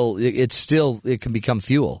it can become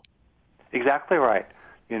fuel. Exactly right.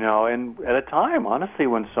 And at a time, honestly,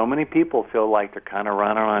 when so many people feel like they're kind of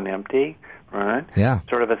running on empty, right? Yeah.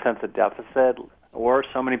 Sort of a sense of deficit, or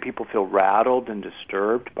so many people feel rattled and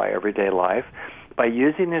disturbed by everyday life, by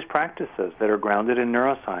using these practices that are grounded in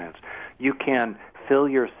neuroscience, you can fill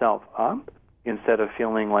yourself up instead of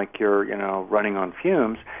feeling like you're, running on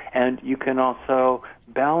fumes, and you can also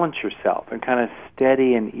balance yourself and kind of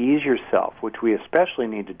steady and ease yourself, which we especially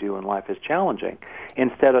need to do when life is challenging,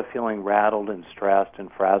 instead of feeling rattled and stressed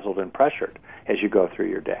and frazzled and pressured as you go through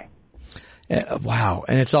your day. Wow.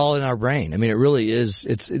 And it's all in our brain. I mean, it really is.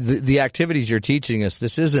 It's the activities you're teaching us.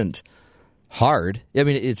 This isn't hard. I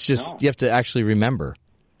mean, it's just you have to actually remember.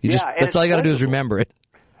 That's all you got to do is remember it.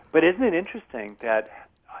 But isn't it interesting that,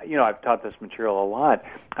 I've taught this material a lot.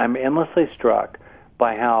 I'm endlessly struck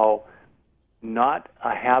by how not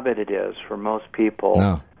a habit it is for most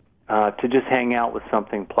people to just hang out with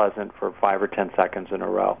something pleasant for 5 or 10 seconds in a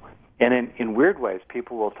row. And in weird ways,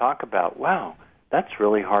 people will talk about, wow, that's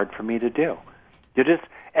really hard for me to do. It's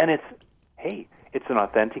an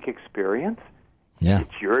authentic experience. Yeah.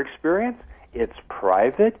 It's your experience. It's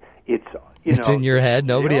private. It's in your head.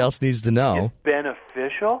 Nobody else needs to know. It's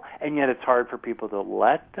beneficial, and yet it's hard for people to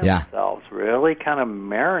let themselves really kind of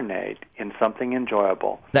marinate in something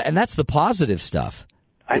enjoyable. And that's the positive stuff.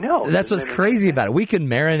 I know. That's what's crazy about it. We can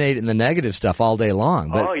marinate in the negative stuff all day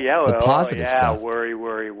long, but the positive stuff. Worry,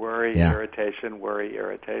 irritation, worry,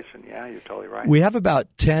 irritation. Yeah, you're totally right. We have about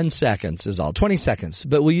 10 seconds is all, 20 seconds.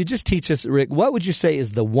 But will you just teach us, Rick, what would you say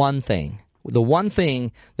is the one thing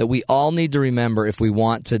that we all need to remember if we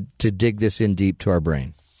want to dig this in deep to our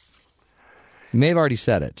brain? You may have already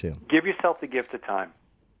said it, too. Give yourself the gift of time.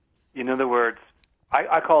 In other words,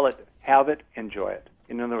 I call it have it, enjoy it.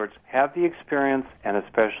 In other words, have the experience and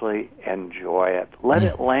especially enjoy it. Let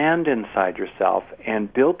it land inside yourself,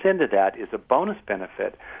 and built into that is a bonus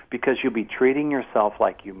benefit because you'll be treating yourself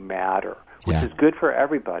like you matter, which is good for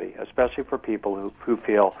everybody, especially for people who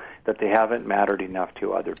feel that they haven't mattered enough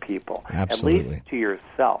to other people. Absolutely. At least to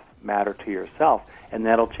yourself, matter to yourself, and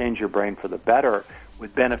that'll change your brain for the better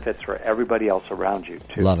with benefits for everybody else around you,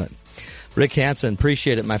 too. Love it. Rick Hanson,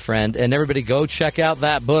 appreciate it, my friend. And everybody go check out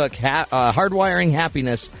that book, Hardwiring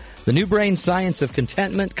Happiness, The New Brain Science of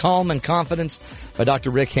Contentment, Calm, and Confidence by Dr.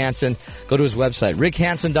 Rick Hanson. Go to his website,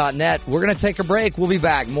 rickhanson.net. We're going to take a break. We'll be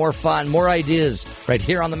back. More fun, more ideas right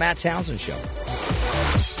here on The Matt Townsend Show.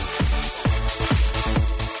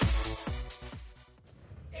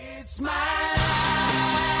 It's my life,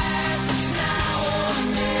 it's now or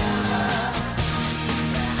never.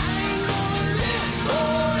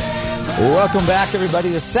 Welcome back, everybody.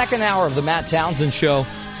 The second hour of the Matt Townsend Show.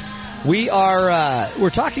 We're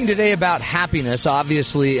talking today about happiness,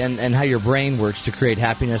 obviously, and how your brain works to create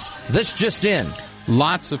happiness. This just in.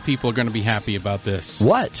 Lots of people are going to be happy about this.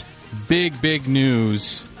 What? Big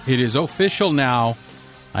news. It is official now.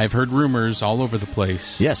 I've heard rumors all over the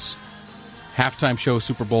place. Yes. Halftime show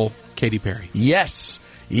Super Bowl, Katy Perry. Yes.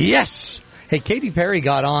 Hey, Katy Perry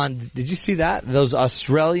got on. Did you see that? Those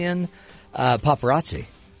Australian paparazzi.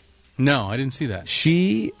 No, I didn't see that.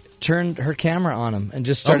 She turned her camera on them and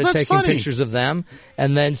just started taking pictures of them,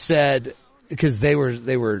 and then said, because they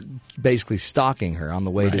were basically stalking her on the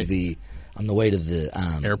way to the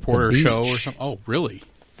airport or show or something. Oh, really?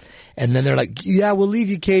 And then they're like, "Yeah, we'll leave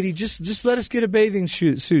you, Katie. Just let us get a bathing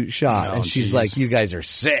suit shot." Oh, and she's like, "You guys are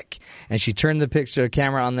sick." And she turned the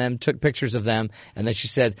camera on them, took pictures of them, and then she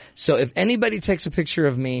said, "So if anybody takes a picture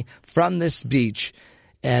of me from this beach."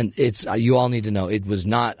 And it's you all need to know it was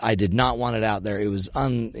not. I did not want it out there. It was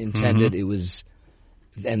unintended. It was,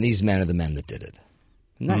 and these men are the men that did it.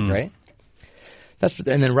 Isn't that great?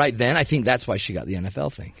 And then right then, I think that's why she got the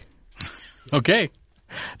NFL thing. Okay,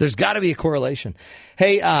 there's got to be a correlation.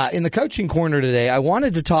 Hey, in the coaching corner today, I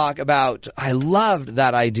wanted to talk about. I loved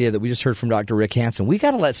that idea that we just heard from Dr. Rick Hanson. We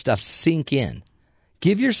got to let stuff sink in.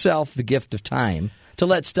 Give yourself the gift of time to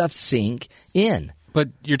let stuff sink in. But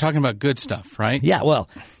you're talking about good stuff, right? Yeah, well,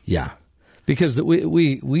 yeah. Because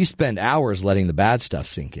we spend hours letting the bad stuff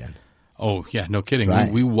sink in. Oh, yeah, no kidding. Right.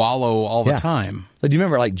 We wallow all the time. But do you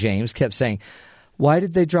remember, like, James kept saying, "Why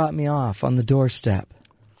did they drop me off on the doorstep?"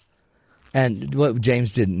 And what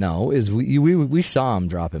James didn't know is we saw him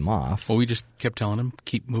drop him off. Well, we just kept telling him,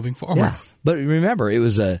 keep moving forward. Yeah. But remember, it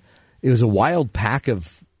was a wild pack of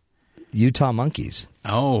Utah monkeys.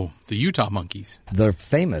 Oh, the Utah monkeys. They're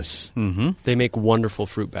famous. Mm-hmm. They make wonderful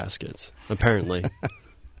fruit baskets, apparently.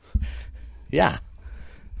 Yeah.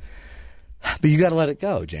 But you got to let it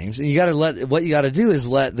go, James. And what you got to do is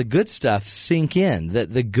let the good stuff sink in.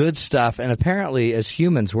 That the good stuff, and apparently as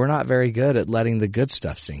humans, we're not very good at letting the good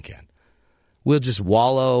stuff sink in. We'll just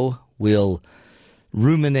wallow. We'll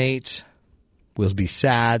ruminate. We'll be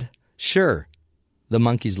sad. Sure, the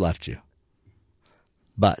monkeys left you.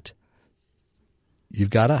 But you've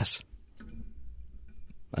got us.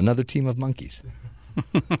 Another team of monkeys.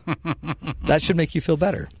 That should make you feel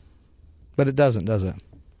better. But it doesn't, does it?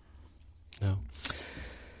 No.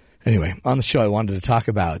 Anyway, on the show, I wanted to talk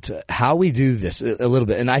about how we do this a little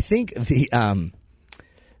bit. And I think and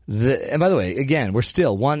by the way, again, we're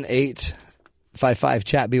still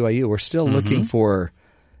 1-855-CHAT-BYU. We're still looking for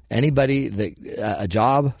anybody a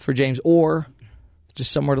job for James or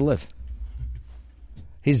just somewhere to live.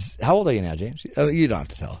 How old are you now, James? Oh, you don't have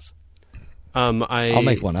to tell us. I'll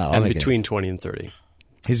make one up. I'm between 20 and 30.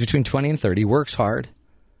 He's between 20 and 30, works hard,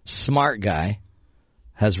 smart guy,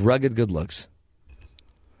 has rugged good looks,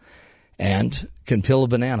 and can peel a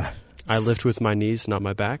banana. I lift with my knees, not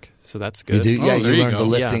my back, so that's good. You do? Yeah, you learned the go.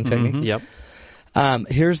 lifting technique? Yep.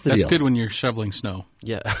 Here's the That's deal. good when you're shoveling snow.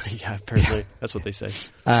 Yeah, apparently. That's what they say.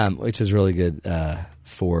 Which is really good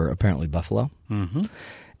for apparently Buffalo and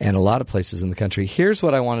a lot of places in the country. Here's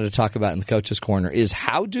what I wanted to talk about in the Coach's Corner is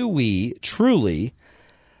how do we truly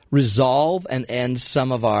resolve and end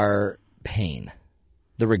some of our pain,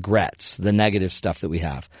 the regrets, the negative stuff that we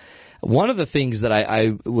have. One of the things that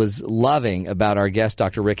I was loving about our guest,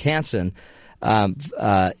 Dr. Rick Hanson, from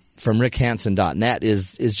rickhanson.net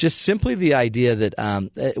is just simply the idea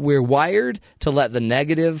that we're wired to let the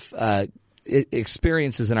negative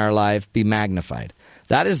experiences in our life be magnified.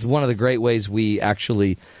 That is one of the great ways we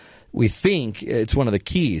think it's one of the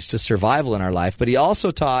keys to survival in our life. But he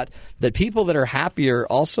also taught that people that are happier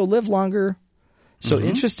also live longer. So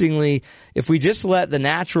interestingly, if we just let the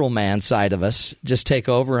natural man side of us just take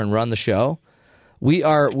over and run the show,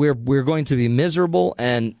 we're going to be miserable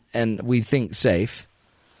and we think safe.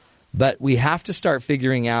 But we have to start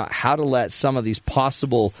figuring out how to let some of these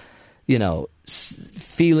possible,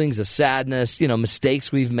 feelings of sadness,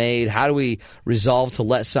 mistakes we've made. How do we resolve to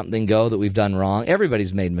let something go that we've done wrong?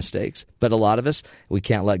 Everybody's made mistakes, but a lot of us, we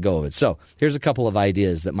can't let go of it. So here's a couple of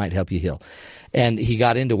ideas that might help you heal. And he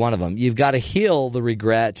got into one of them. You've got to heal the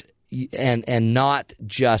regret and not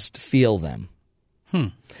just feel them.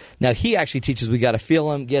 Now, he actually teaches we got to feel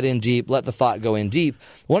them, get in deep, let the thought go in deep.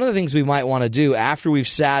 One of the things we might want to do after we've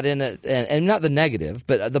sat in it, and not the negative,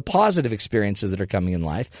 but the positive experiences that are coming in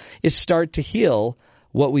life, is start to heal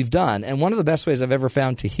what we've done. And one of the best ways I've ever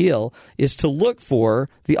found to heal is to look for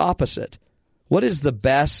the opposite. What is the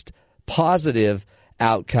best positive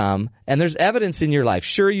outcome? And there's evidence in your life.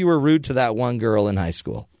 Sure, you were rude to that one girl in high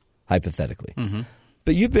school, hypothetically.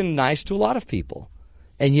 But you've been nice to a lot of people.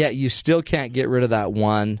 And yet you still can't get rid of that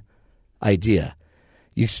one idea.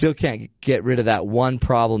 You still can't get rid of that one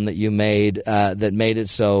problem that you made that made it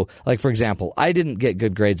so. Like, for example, I didn't get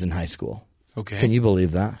good grades in high school. Okay. Can you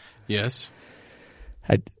believe that? Yes.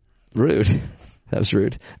 Rude. That was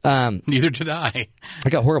rude. Neither did I. I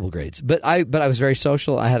got horrible grades. But I was very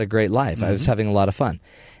social. I had a great life. I was having a lot of fun.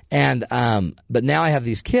 And but now I have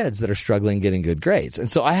these kids that are struggling getting good grades.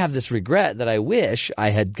 And so I have this regret that I wish I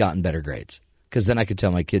had gotten better grades. Because then I could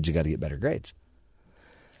tell my kids, you got to get better grades.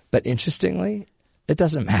 But interestingly, it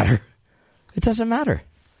doesn't matter. It doesn't matter.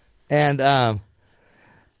 And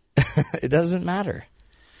it doesn't matter.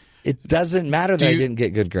 It doesn't matter that I didn't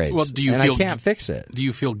get good grades. Well, I can't fix it. Do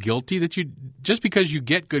you feel guilty that just because you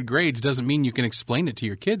get good grades doesn't mean you can explain it to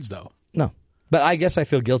your kids, though? No. But I guess I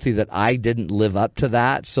feel guilty that I didn't live up to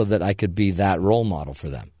that so that I could be that role model for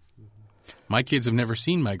them. My kids have never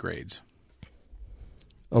seen my grades.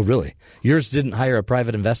 Oh, really? Yours didn't hire a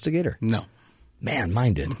private investigator? No. Man,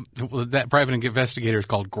 mine did. Well, that private investigator is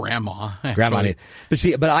called Grandma. Actually. Grandma.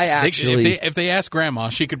 But I actually... If they ask Grandma,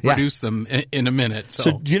 she could produce them in a minute.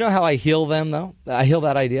 So do you know how I heal them, though? I heal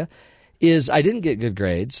that idea? Is I didn't get good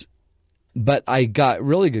grades, but I got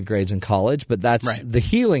really good grades in college. But that's right. The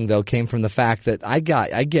healing, though, came from the fact that I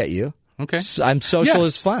get you. Okay. I'm social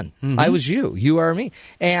as fun. I was you. You are me.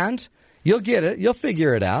 And... you'll get it. You'll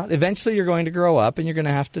figure it out. Eventually, you're going to grow up, and you're going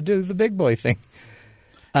to have to do the big boy thing.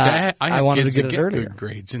 I wanted kids to get it that earlier. Good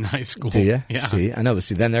grades in high school. Do you? Yeah. See, I know. But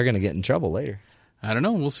see, then they're going to get in trouble later. I don't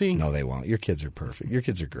know. We'll see. No, they won't. Your kids are perfect. Your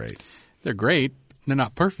kids are great. They're great. They're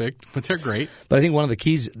not perfect, but they're great. But I think one of the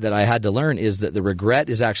keys that I had to learn is that the regret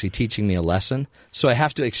is actually teaching me a lesson. So I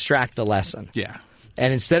have to extract the lesson. Yeah.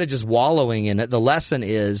 And instead of just wallowing in it, the lesson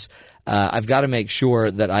is I've got to make sure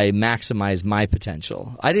that I maximize my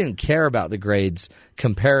potential. I didn't care about the grades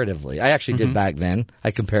comparatively. I actually did back then.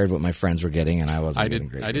 I compared what my friends were getting, and I wasn't getting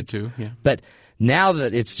great grades. I did too, yeah. But now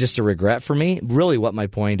that it's just a regret for me, really what my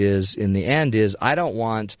point is in the end is I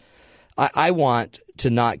want to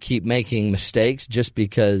not keep making mistakes just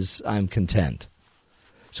because I'm content.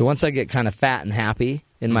 So once I get kind of fat and happy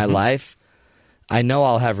in my life, I know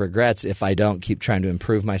I'll have regrets if I don't keep trying to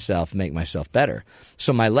improve myself, make myself better.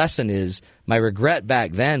 So my lesson is, my regret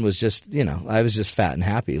back then was just, I was just fat and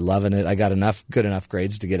happy, loving it. I got good enough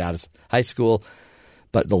grades to get out of high school.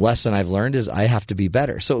 But the lesson I've learned is I have to be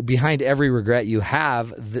better. So behind every regret you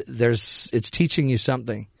have, it's teaching you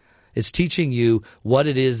something. It's teaching you what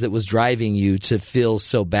it is that was driving you to feel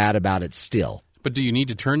so bad about it still. But do you need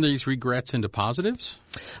to turn these regrets into positives?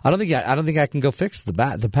 I don't think I can go fix the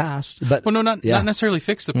past. But well, no, not necessarily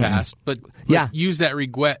fix the past, but use that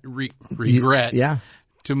regret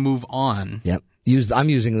to move on. Yep. I'm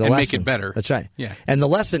using the and lesson. Make it better. That's right. Yeah. And the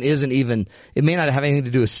lesson isn't even. It may not have anything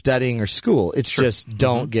to do with studying or school. It's just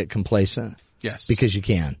don't get complacent. Yes. Because you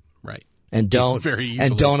can. Right. And don't very easily.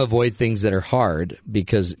 And don't avoid things that are hard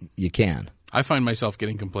because you can. I find myself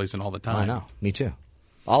getting complacent all the time. I know. Me too.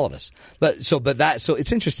 All of us. So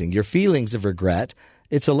it's interesting. Your feelings of regret,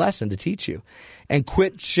 it's a lesson to teach you. And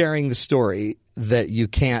quit sharing the story that you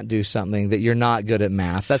can't do something, that you're not good at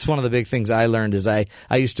math. That's one of the big things I learned is I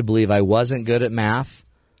used to believe I wasn't good at math.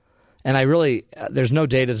 And there's no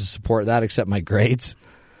data to support that except my grades.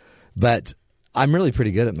 But I'm really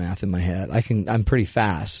pretty good at math in my head. I'm pretty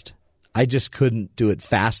fast. I just couldn't do it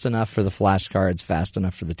fast enough for the flashcards, fast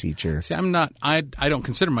enough for the teacher. See, I don't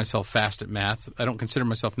consider myself fast at math. I don't consider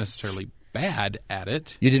myself necessarily bad at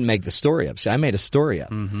it. You didn't make the story up. See, I made a story up.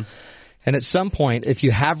 Mm-hmm. And at some point, if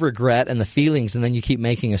you have regret and the feelings and then you keep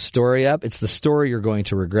making a story up, it's the story you're going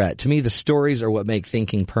to regret. To me, the stories are what make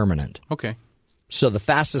thinking permanent. Okay. So the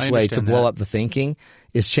fastest way to blow up the thinking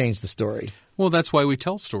is change the story. Well, that's why we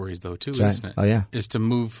tell stories, though, too, isn't it? Oh, yeah. Is to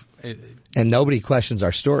move. And nobody questions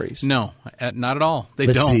our stories. No, not at all. They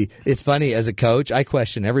don't. See, it's funny, as a coach, I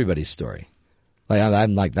question everybody's story.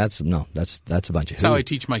 I'm like, that's a bunch of That's how I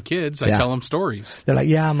teach my kids. I tell them stories. They're like,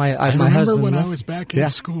 yeah, my remember husband when I was back in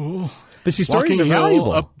school. But see, stories are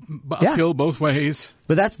valuable. Uphill both ways.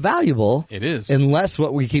 But that's valuable. It is. Unless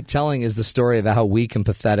what we keep telling is the story of how weak and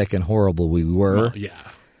pathetic and horrible we were. Well, yeah.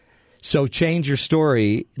 So change your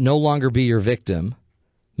story. No longer be your victim.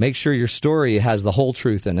 Make sure your story has the whole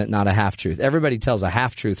truth in it, not a half-truth. Everybody tells a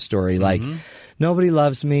half-truth story like, nobody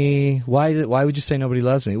loves me. Why would you say nobody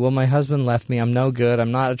loves me? Well, my husband left me. I'm no good.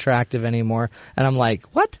 I'm not attractive anymore. And I'm like,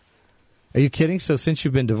 what? Are you kidding? So since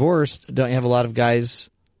you've been divorced, don't you have a lot of guys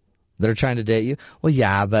that are trying to date you? Well,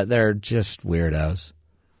 yeah, but they're just weirdos.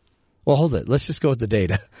 Well, hold it. Let's just go with the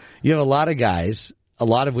data. You have a lot of guys, a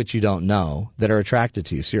lot of which you don't know, that are attracted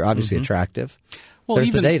to you. So you're obviously attractive. Well, there's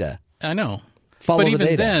the data. I know. Follow but the even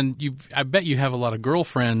data. then, I bet you have a lot of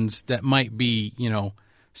girlfriends that might be,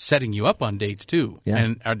 setting you up on dates too. Yeah.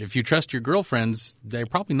 And if you trust your girlfriends, they're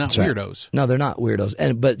probably not weirdos. No, they're not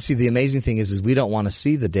weirdos. But see, the amazing thing is we don't want to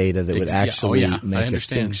see the data that would actually make us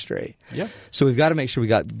think straight. Yeah. So we've got to make sure we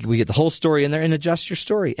get the whole story in there and adjust your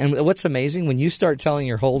story. And what's amazing, when you start telling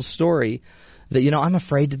your whole story, that, I'm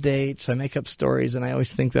afraid to date, so I make up stories, and I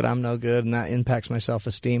always think that I'm no good, and that impacts my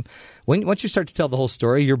self-esteem. Once you start to tell the whole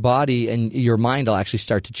story, your body and your mind will actually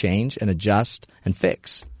start to change and adjust and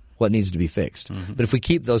fix what needs to be fixed. Mm-hmm. But if we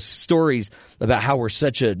keep those stories about how we're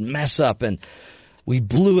such a mess up and we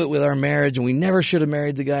blew it with our marriage and we never should have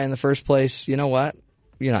married the guy in the first place, you know what?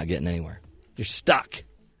 You're not getting anywhere. You're stuck.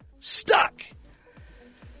 Stuck!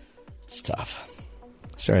 It's tough.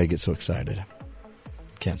 Sorry I get so excited.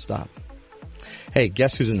 Can't stop. Hey,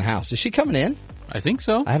 guess who's in the house? Is she coming in? I think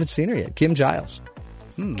so. I haven't seen her yet. Kim Giles.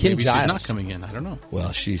 Kim Giles. She's not coming in. I don't know.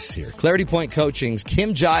 Well, she's here. Clarity Point Coaching's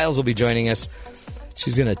Kim Giles will be joining us.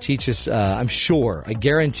 She's going to teach us, I'm sure, I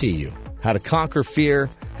guarantee you, how to conquer fear,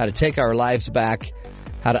 how to take our lives back,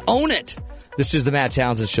 how to own it. This is the Matt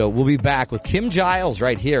Townsend Show. We'll be back with Kim Giles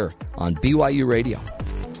right here on BYU Radio.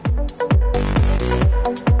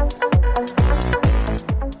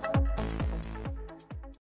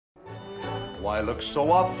 Why look so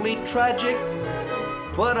awfully tragic?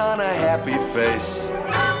 Put on a happy face.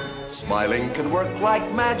 Smiling can work like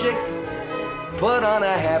magic. Put on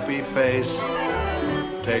a happy face.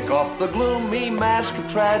 Take off the gloomy mask of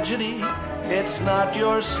tragedy. It's not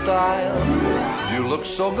your style. You look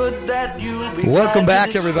so good that you'll be. Welcome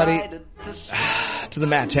back, everybody, to the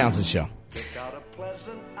Matt Townsend Show.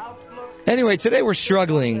 Anyway, today we're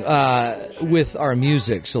struggling with our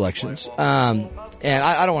music selections. And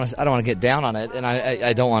I don't want to get down on it, and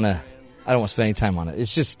I don't want to spend any time on it.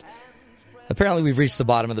 It's just apparently we've reached the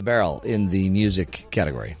bottom of the barrel in the music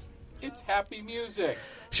category. It's happy music.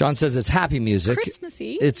 Sean says it's happy music.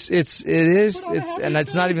 Christmassy. It is, and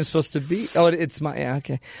it's not even supposed to be. Oh, it's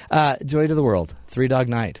okay. Joy to the World, 3 Dog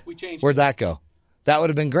Night. We changed. Where'd that go? That would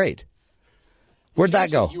have been great. Where'd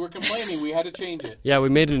that go? You were complaining. We had to change it. Yeah, we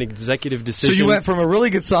made an executive decision. So you went from a really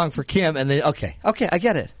good song for Kim, and then okay, I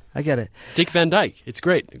get it. I get it. Dick Van Dyke. It's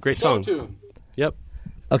great. Great song. Tune. Yep.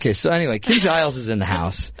 Okay, so anyway, Kim Giles is in the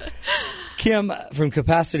house. Kim from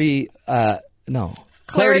Clarity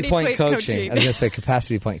Point Coaching. I was going to say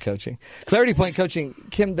Capacity Point Coaching. Clarity Point Coaching.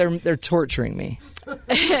 Kim, they're torturing me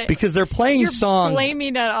because they're playing songs.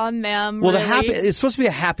 Blaming it on them. Well, really. it's supposed to be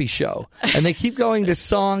a happy show, and they keep going to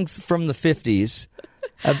songs from the 50s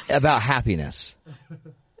about happiness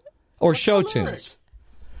or show tunes.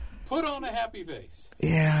 Put on a happy face.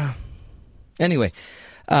 Yeah. Anyway,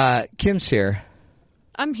 Kim's here.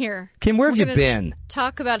 I'm here. Kim, where have We're you gonna been?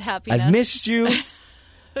 Talk about happiness. I've missed you.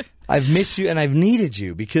 I've missed you, and I've needed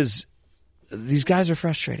you because these guys are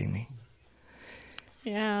frustrating me.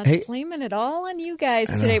 Yeah, Hey. blaming it all on you guys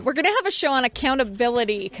today. We're going to have a show on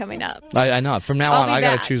accountability coming up. I know. From now I'll on, be I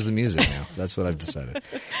got back. to choose the music now. That's what I've decided.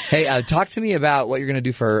 Hey, talk to me about what you're going to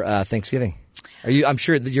do for Thanksgiving. I'm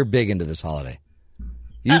sure that you're big into this holiday.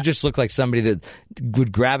 You just look like somebody that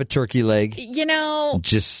would grab a turkey leg, You know,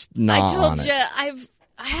 just gnaw I on told it. you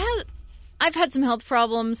I've had some health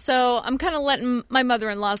problems, so I'm kind of letting my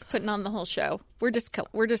mother-in-law's putting on the whole show. We're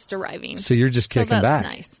just arriving. So you're just kicking that's back.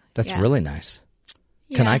 Nice. That's Yeah. really nice.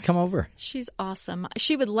 Can Yeah. I come over? She's awesome.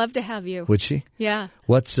 She would love to have you. Would she? Yeah.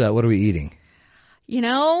 What are we eating? You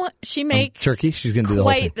know, she makes turkey? She's gonna do the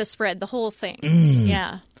whole thing. quite the spread, the whole thing.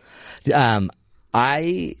 Yeah. Do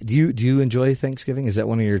you enjoy Thanksgiving? Is that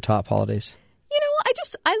one of your top holidays? You know,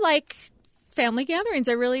 I like family gatherings.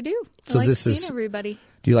 I really do. So I like this seeing is- everybody.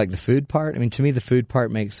 Do you like the food part? I mean, to me, the food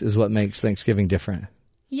part is what makes Thanksgiving different.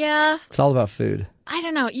 Yeah. It's all about food. I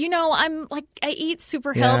don't know. You know, I eat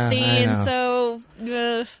super Yeah, healthy, I know. and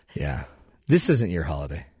so Yeah. This isn't your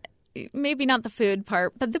holiday. maybe not the food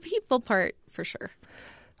part, but the people part for sure.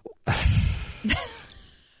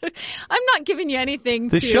 I'm not giving you anything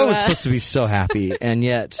This to... show is supposed to be so happy, and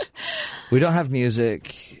yet we don't have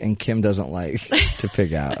music, and Kim doesn't like to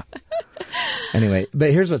pick out. Anyway, but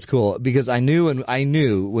here's what's cool, because I knew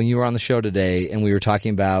when you were on the show today, and we were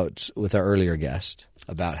talking about, with our earlier guest,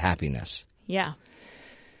 about happiness. Yeah.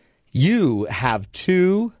 You have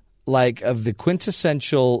two, of the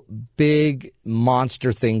quintessential big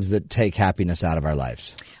monster things that take happiness out of our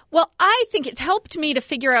lives. Well, I think it's helped me to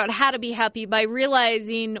figure out how to be happy by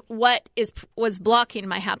realizing what was blocking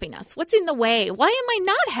my happiness. What's in the way? Why am I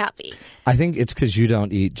not happy? I think it's because you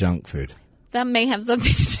don't eat junk food. That may have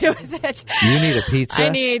something to do with it. You need a pizza. I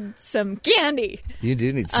need some candy. You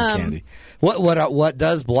do need some candy. What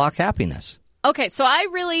does block happiness? Okay, so I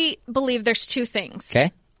really believe there's two things.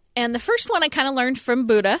 Okay. And the first one I kind of learned from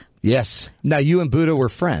Buddha Yes. Now, you and Buddha were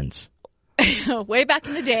friends. way back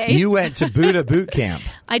in the day. You went to Buddha boot camp.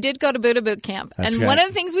 I did go to Buddha boot camp. That's and great. one of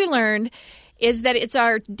the things we learned is that it's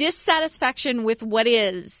our dissatisfaction with what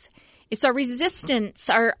is. It's our resistance,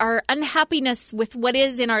 our unhappiness with what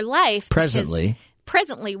is in our life. Presently.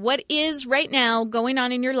 Presently, what is right now going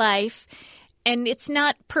on in your life. And it's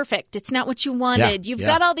not perfect. It's not what you wanted. You've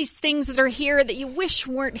got all these things that are here that you wish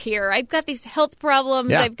weren't here. I've got these health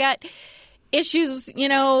problems. Yeah. I've got issues,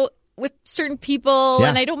 with certain people,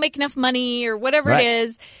 and I don't make enough money or whatever Right. it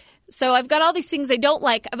is. So I've got all these things I don't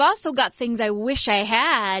like. I've also got things I wish I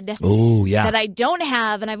had Oh, yeah. that I don't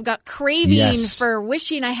have. And I've got craving Yes. for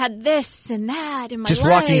wishing I had this and that in my Just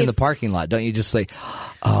life. walking in the parking lot, don't you just say,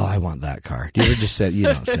 oh, I want that car? Do you ever just say, you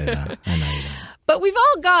don't say that. I know you don't. But we've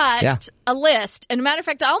all got Yeah. a list. And a matter of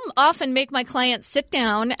fact, I'll often make my clients sit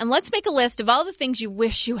down and let's make a list of all the things you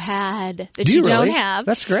wish you had that Do you don't really? have.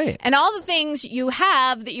 That's great. And all the things you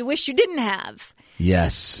have that you wish you didn't have.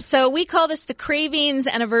 Yes. So we call this the cravings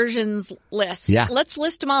and aversions list. Yeah. Let's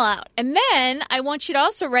list them all out. And then I want you to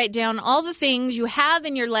also write down all the things you have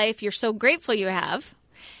in your life you're so grateful you have,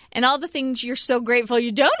 and all the things you're so grateful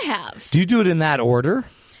you don't have. Do you do it in that order?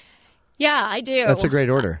 Yeah, I do. That's a great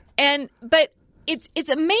order. But it's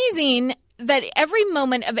amazing that every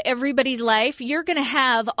moment of everybody's life, you're going to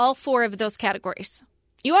have all four of those categories.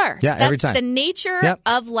 You are. Yeah, every That's time. the nature Yep.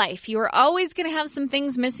 of life. You are always going to have some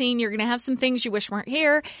things missing. You're going to have some things you wish weren't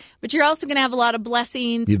here, but you're also going to have a lot of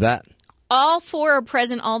blessings. You bet. All four are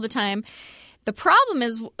present all the time. The problem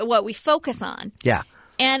is what we focus on. Yeah.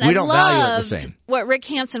 And We I don't value it the loved same. what Rick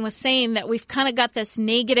Hanson was saying, that we've kind of got this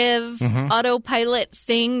negative autopilot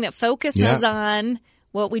thing that focuses Mm-hmm. Yeah. on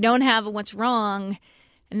what we don't have and what's wrong.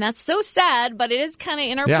 And that's so sad, but it is kind of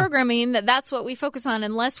in our Yeah. programming that's what we focus on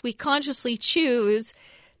unless we consciously choose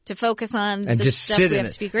to focus on And the just stuff sit we in have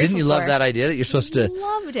it. to be grateful Didn't you love for. that idea that you're supposed to,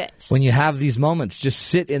 Loved it. when you have these moments, just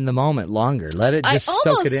sit in the moment longer. Let it just I soak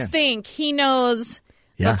almost it in. think he knows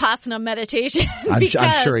Yeah. Vipassana meditation. I'm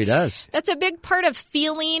because sure he does. That's a big part of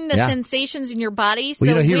feeling the Yeah. sensations in your body. So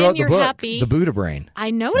Well, he when wrote the you're book, happy, The Buddha Brain.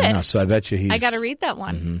 I noticed. I know, so I bet you he's... I got to read that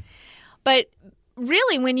one. But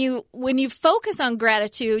really, when you focus on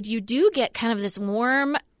gratitude, you do get kind of this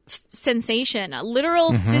warm sensation, a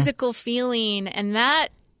literal physical feeling, and that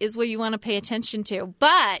is what you want to pay attention to.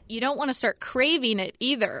 But you don't want to start craving it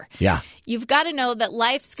either. Yeah. You've got to know that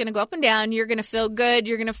life's going to go up and down. You're going to feel good.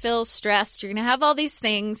 You're going to feel stressed. You're going to have all these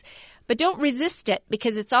things. But don't resist it,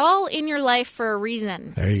 because it's all in your life for a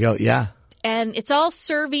reason. There you go. Yeah. And it's all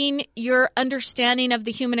serving your understanding of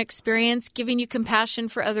the human experience, giving you compassion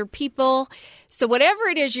for other people. So whatever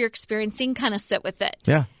it is you're experiencing, kind of sit with it.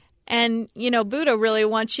 Yeah. And, Buddha really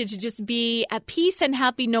wants you to just be at peace and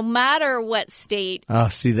happy no matter what state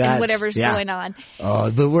and whatever's going on. Oh,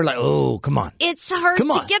 but we're like, oh, come on. It's hard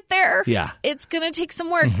to get there. Yeah. It's going to take some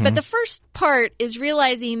work. But the first part is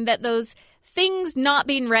realizing that those things not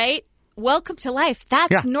being right, welcome to life.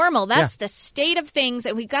 That's normal. That's the state of things.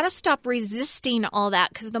 And we've got to stop resisting all that,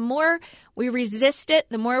 because the more we resist it,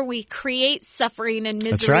 the more we create suffering and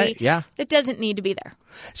misery. That's right. Yeah. That doesn't need to be there.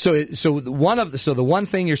 So the one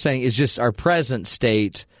thing you're saying is just our present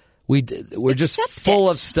state. We're just full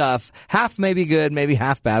of stuff. Half maybe good, maybe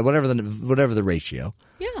half bad, whatever the ratio.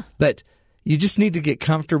 Yeah. But you just need to get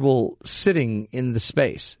comfortable sitting in the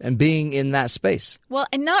space and being in that space. Well,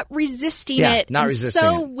 and not resisting it. Not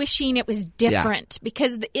resisting it. Wishing it was different. Yeah.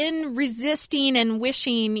 Because in resisting and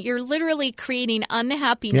wishing, you're literally creating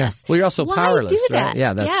unhappiness. Yeah. Well, you're also powerless, do that? Right?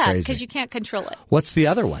 Yeah, that's crazy. Because you can't control it. What's the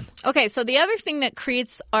other one? Okay, so the other thing that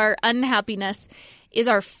creates our unhappiness is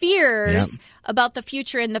our fears about the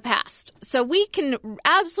future and the past. So we can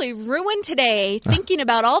absolutely ruin today thinking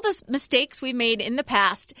about all the mistakes we made in the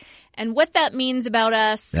past and what that means about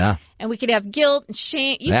us. Yeah. And we could have guilt and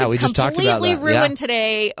shame. You we can just talked about completely that. ruin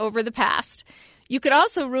today over the past. You could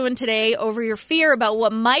also ruin today over your fear about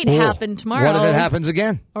what might happen tomorrow. What if it happens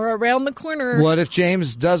again? Or around the corner. What if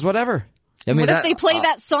James does whatever? I mean, what if they play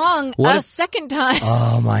that song second time?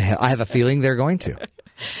 Oh, my. I have a feeling they're going to.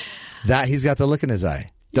 That he's got the look in his eye.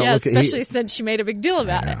 Especially since she made a big deal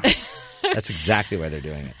about it. That's exactly why they're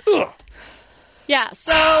doing it. Yeah,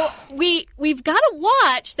 so we've got to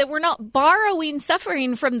watch that we're not borrowing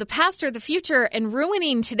suffering from the past or the future and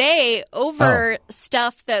ruining today over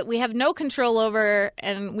stuff that we have no control over,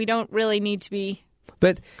 and we don't really need to be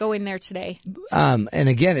going there today. And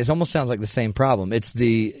again, it almost sounds like the same problem. It's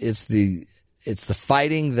the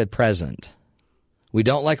fighting the present. We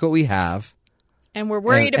don't like what we have. And we're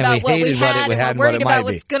worried about what we had, and we're worried about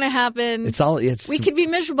what's going to happen. We could be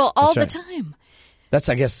miserable all the time. That's,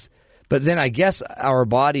 I guess, but then I guess our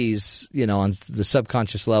bodies, on the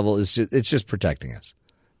subconscious level, it's just protecting us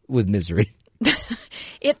with misery.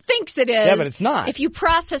 It thinks it is. Yeah, but it's not. If you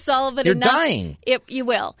process all of it You're enough, dying. You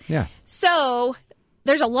will. Yeah. So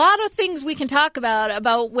there's a lot of things we can talk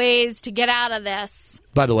about ways to get out of this.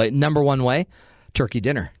 By the way, number one way, turkey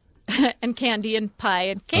dinner. And candy and pie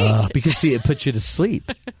and cake. Because it puts you to sleep,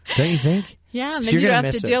 don't you think? Yeah, and then you don't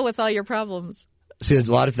have to deal with all your problems. See, a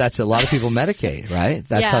lot of people medicate, right?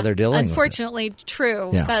 That's how they're dealing with it. Unfortunately,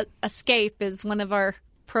 true. Yeah. That escape is one of our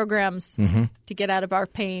programs to get out of our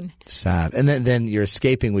pain. Sad. And then you're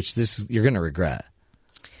escaping, which you're going to regret.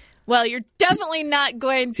 Well, you're definitely not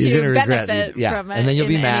going to benefit from it. And then you'll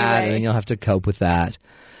be mad, and then you'll have to cope with that.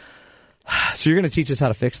 So you're going to teach us how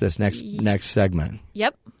to fix this next segment.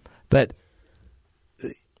 Yep. But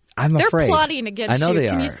I'm afraid. They're plotting against you. I know they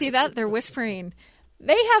are. Can you see that? They're whispering.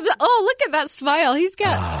 They have look at that smile. He's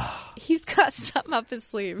got something up his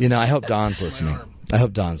sleeve. I hope Don's listening.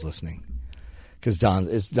 Because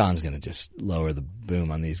Don's going to just lower the boom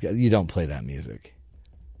on these guys. You don't play that music.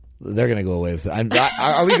 They're going to go away with it.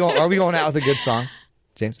 Are we going out with a good song,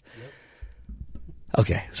 James?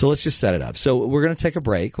 Okay, so let's just set it up. So we're going to take a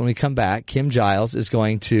break. When we come back, Kim Giles is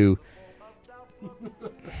going to...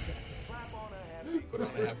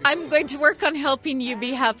 I'm going to work on helping you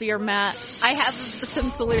be happier, Matt. I have some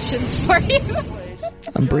solutions for you.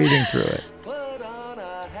 I'm breathing through it.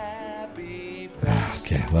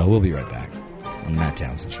 Okay, well, we'll be right back on the Matt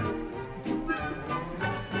Townsend Show.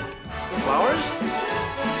 Flowers?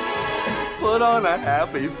 Put on a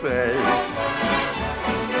happy face.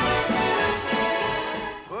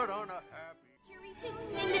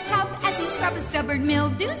 In the tub as we scrub a stubborn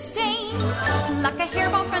mildew stain, pluck a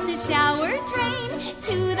hairball from the shower drain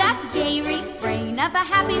to that gay refrain of a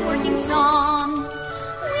happy working song.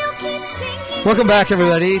 We'll keep singing. Welcome back,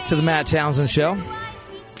 everybody, to the Matt Townsend Show.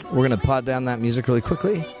 We're going to pot down that music really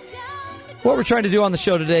quickly. What we're trying to do on the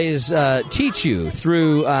show today is teach you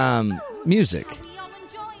through music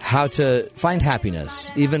how to find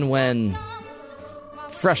happiness, even when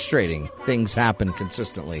frustrating things happen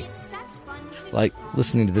consistently. Like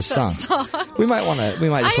listening to this song. We might just want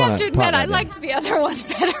to. I have to admit, I liked the other one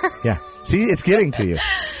better. Yeah. See, it's getting to you.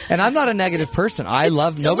 And I'm not a negative person.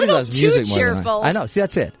 Nobody a little loves music too more cheerful. than I know. See,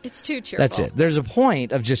 that's it. It's too cheerful. That's it. There's a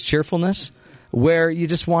point of just cheerfulness where you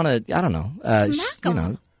just want to, I don't know, Smack 'em. you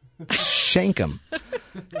know, shank them.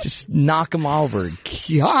 Just knock them over.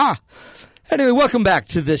 Yeah. Anyway, welcome back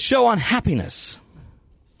to the show on happiness.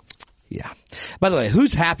 Yeah. By the way,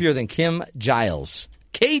 who's happier than Kim Giles?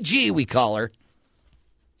 KG, we call her.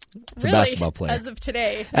 It's really, a basketball player. as of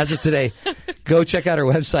today. As of today, go check out our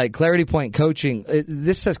website, Clarity Point Coaching.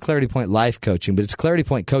 This says Clarity Point Life Coaching, but it's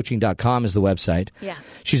claritypointcoaching.com is the website. Yeah.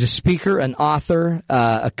 She's a speaker, an author,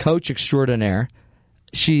 a coach extraordinaire.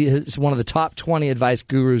 She is one of the top 20 advice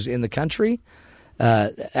gurus in the country,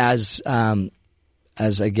 as I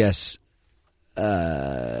guess,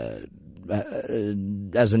 as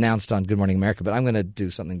announced on Good Morning America, but I'm going to do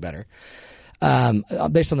something better.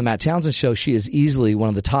 Based on the Matt Townsend Show, she is easily one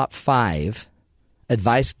of the top 5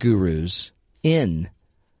 advice gurus in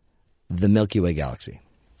the Milky Way galaxy.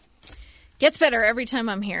 Gets better every time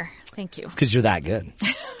I'm here. Thank you. Because you're that good.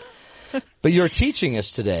 But you're teaching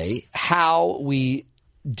us today how we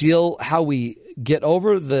get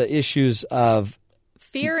over the issues of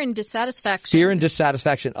fear and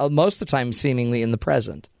dissatisfaction. Most of the time seemingly in the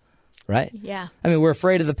present. Right? Yeah. I mean, we're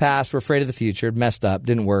afraid of the past. We're afraid of the future. Messed up.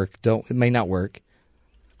 Didn't work. It may not work.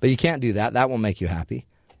 But you can't do that. That won't make you happy.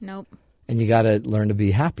 Nope. And you got to learn to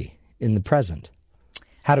be happy in the present.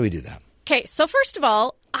 How do we do that? Okay, so first of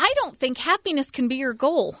all, I don't think happiness can be your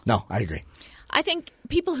goal. No, I agree. I think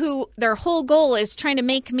people who their whole goal is trying to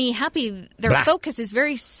make me happy, their focus is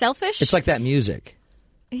very selfish. It's like that music.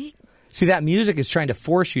 See, that music is trying to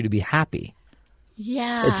force you to be happy.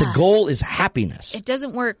 Yeah. It's a goal is happiness. It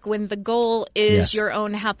doesn't work when the goal is your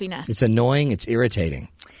own happiness. It's annoying. It's irritating.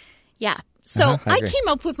 Yeah. So I I agree. came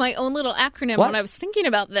up with my own little acronym What? when I was thinking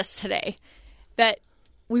about this today, that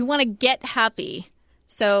we want to get happy.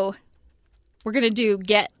 So we're going to do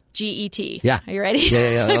get, G-E-T. Yeah. Are you ready?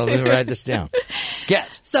 Yeah. Let me write this down.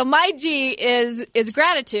 Get. So my G is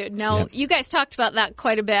gratitude. Now, you guys talked about that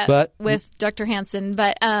quite a bit with Dr. Hanson,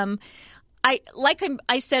 but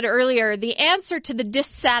I said earlier, the answer to the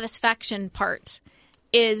dissatisfaction part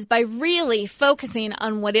is by really focusing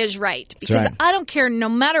on what is right. Because I don't care, no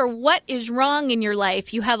matter what is wrong in your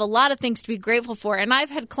life, you have a lot of things to be grateful for. And I've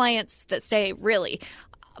had clients that say, really,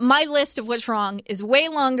 my list of what's wrong is way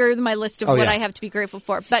longer than my list of what I have to be grateful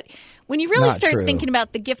for. But when you really start thinking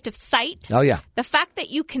about the gift of sight, the fact that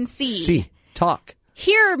you can see, talk,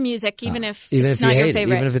 hear music, even if it's not your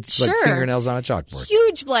favorite. Even if it's like fingernails on a chalkboard.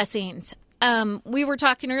 Huge blessings. We were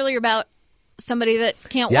talking earlier about somebody that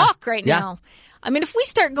can't walk right now. I mean, if we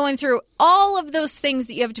start going through all of those things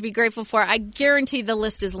that you have to be grateful for, I guarantee the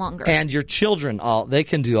list is longer. And your children, they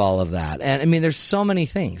can do all of that. And I mean, there's so many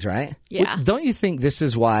things, right? Yeah. Don't you think this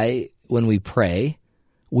is why when we pray,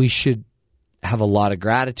 we should have a lot of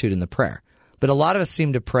gratitude in the prayer? But a lot of us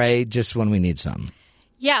seem to pray just when we need something.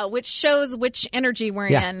 Yeah, which shows which energy we're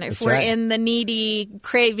in. If we're in the needy,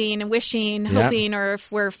 craving, wishing, hoping, or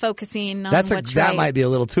if we're focusing on what's right. That might be a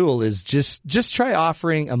little tool, is just try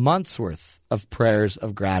offering a month's worth of prayers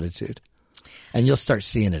of gratitude. And you'll start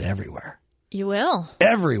seeing it everywhere. You will.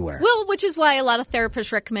 Everywhere. Well, which is why a lot of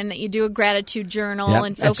therapists recommend that you do a gratitude journal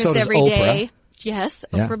and focus so does every Oprah. Day. Yes,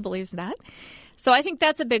 Oprah believes that. So I think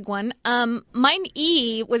that's a big one. Mine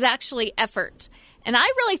E was actually effort. And I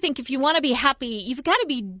really think if you want to be happy, you've got to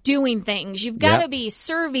be doing things. You've got to be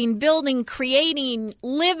serving, building, creating,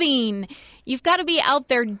 living. You've got to be out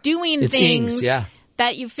there doing things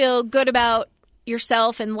that you feel good about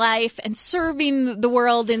yourself and life and serving the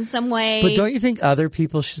world in some way. But don't you think other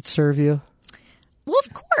people should serve you? Well,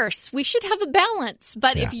 of course. We should have a balance.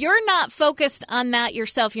 But if you're not focused on that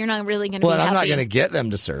yourself, you're not really going to be happy. Well, I'm not going to get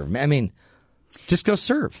them to serve me. I mean, just go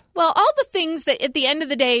serve. Well, all the things that at the end of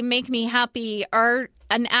the day make me happy are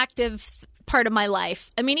an active part of my life.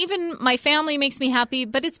 I mean, even my family makes me happy,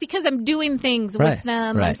 but it's because I'm doing things with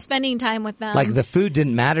them. I'm spending time with them. Like the food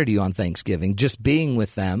didn't matter to you on Thanksgiving, just being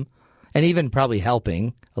with them and even probably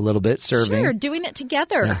helping a little bit, serving. Sure, doing it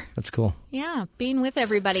together. Yeah, that's cool. Yeah, being with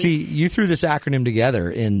everybody. See, you threw this acronym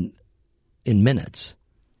together in minutes.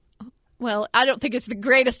 Well, I don't think it's the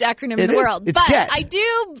greatest acronym in the world. It's but GET. I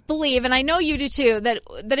do believe, and I know you do too, that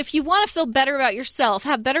if you want to feel better about yourself,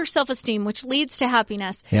 have better self-esteem, which leads to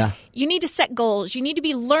happiness, you need to set goals. You need to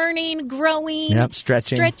be learning, growing,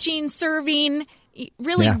 stretching, serving,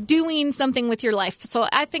 really doing something with your life. So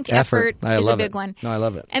I think effort is a big one. No, I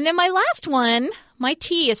love it. And then my last one, my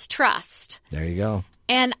T, is trust. There you go.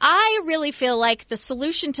 And I really feel like the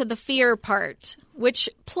solution to the fear part, which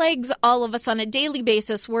plagues all of us on a daily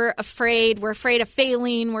basis, we're afraid. We're afraid of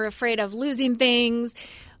failing. We're afraid of losing things.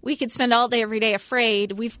 We could spend all day, every day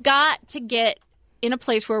afraid. We've got to get in a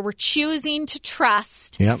place where we're choosing to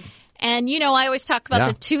trust. Yep. And, I always talk about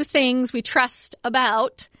the two things we trust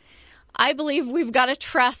about. I believe we've got to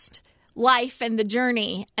trust life and the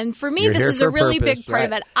journey. And for me, this is a really big part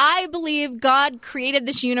of it. I believe God created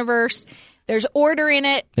this universe. There's order in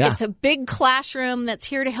it. Yeah. It's a big classroom that's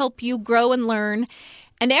here to help you grow and learn.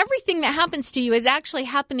 And everything that happens to you is actually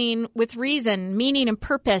happening with reason, meaning, and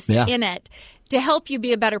purpose in it to help you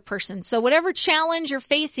be a better person. So whatever challenge you're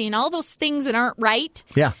facing, all those things that aren't right,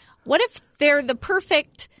 what if they're the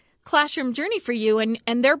perfect classroom journey for you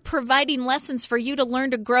and they're providing lessons for you to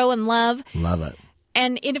learn to grow and love? Love it.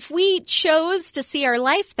 And if we chose to see our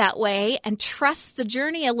life that way and trust the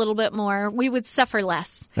journey a little bit more, we would suffer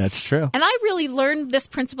less. That's true. And I really learned this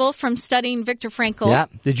principle from studying Viktor Frankl. Yeah.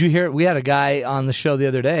 Did you hear? We had a guy on the show the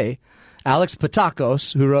other day, Alex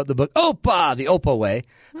Patakos, who wrote the book Opa, The Opa Way,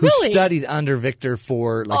 who studied under Viktor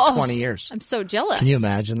for 20 years. I'm so jealous. Can you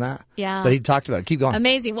imagine that? Yeah. But he talked about it. Keep going.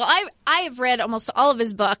 Amazing. Well, I have read almost all of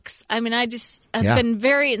his books. I mean, I've been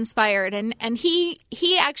very inspired. And he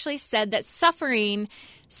actually said that suffering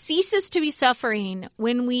ceases to be suffering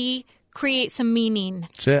when we create some meaning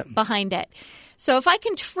behind it. So if I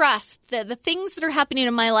can trust that the things that are happening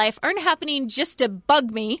in my life aren't happening just to bug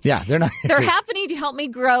me. Yeah, they're not. They're happening to help me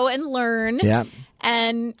grow and learn. Yeah.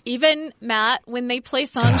 And even, Matt, when they play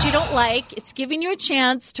songs you don't like, it's giving you a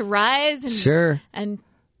chance to rise and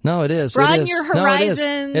no, it is. broaden your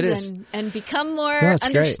horizons it is. And become more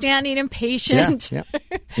understanding and patient. Yeah.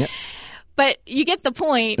 But you get the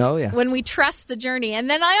point when we trust the journey. And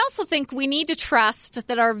then I also think we need to trust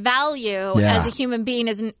that our value as a human being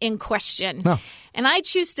isn't in question. No. And I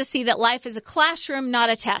choose to see that life is a classroom, not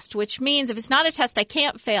a test, which means if it's not a test, I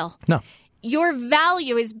can't fail. No. Your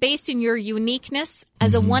value is based in your uniqueness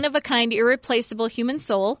as a one-of-a-kind, irreplaceable human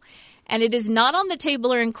soul. And it is not on the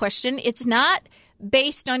table or in question. It's not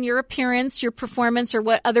based on your appearance, your performance, or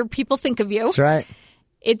what other people think of you. That's right.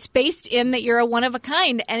 It's based in that you're a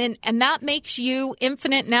one-of-a-kind, and that makes you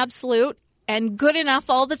infinite and absolute and good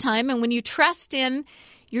enough all the time. And when you trust in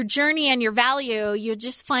your journey and your value, you'll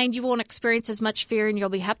just find you won't experience as much fear and you'll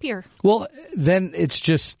be happier. Well, then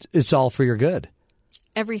it's all for your good.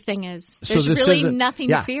 Everything is. So There's this really nothing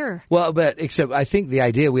to fear. Well, but except I think the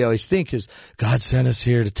idea we always think is God sent us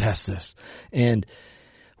here to test this, and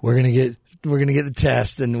we're gonna get the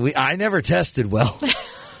test, and I never tested well.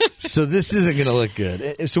 So this isn't going to look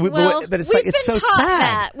good. So but it's like it's so sad.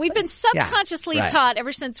 That. We've been subconsciously taught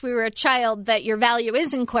ever since we were a child that your value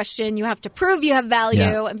is in question. You have to prove you have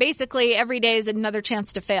value, and basically every day is another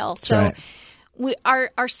chance to fail. So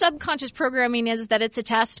our subconscious programming is that it's a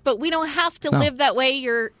test, but we don't have to live that way.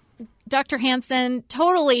 Dr. Hanson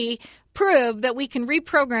totally proved that we can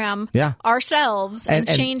reprogram ourselves and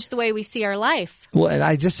change the way we see our life. Well, and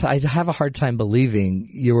I have a hard time believing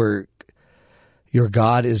your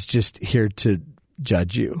God is just here to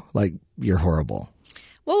judge you, like you're horrible.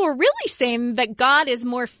 Well, we're really saying that God is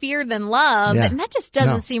more fear than love, and that just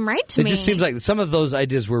doesn't seem right to me. It just seems like some of those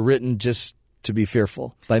ideas were written just to be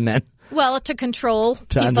fearful by men. Well, to control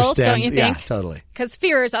people, understand. don't you think? Yeah, totally. Because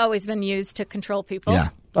fear has always been used to control people. Yeah.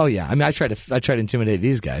 Oh, yeah. I mean, I try to intimidate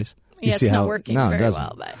these guys. It's not working very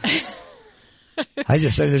well, but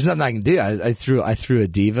there's nothing I can do. I threw a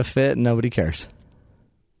diva fit and nobody cares.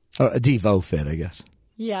 Oh, a Devo fit, I guess.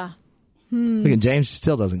 Yeah. Look at James,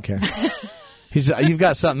 still doesn't care. You've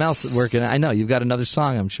got something else working. I know. You've got another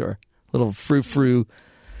song, I'm sure. Little frou-frou,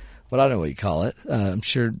 I don't know what you call it. I'm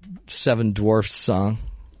sure Seven Dwarfs song.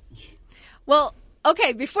 Well,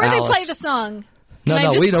 okay, before they play the song, we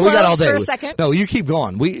got all day. For a second? No, you keep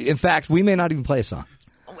going. In fact, we may not even play a song.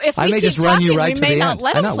 If I may just run you right to the end. We may not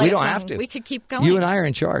let them play we don't have to. We could keep going. You and I are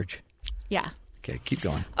in charge. Yeah. Okay, keep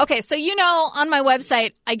going. Okay, so on my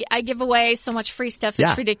website, I give away so much free stuff.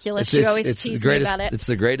 It's ridiculous. You always tease me about it. It's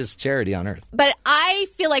the greatest charity on earth. But I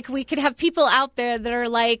feel like we could have people out there that are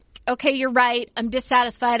like, okay, you're right. I'm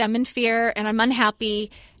dissatisfied. I'm in fear, and I'm unhappy.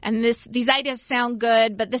 And these ideas sound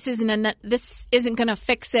good, but this isn't going to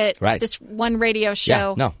fix it. Right. This one radio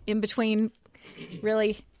show in between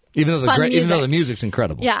really even though the music's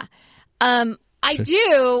incredible. Yeah. I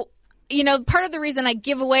do. Part of the reason I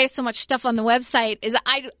give away so much stuff on the website is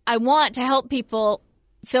I want to help people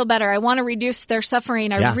feel better. I want to reduce their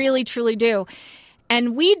suffering. I really, truly do.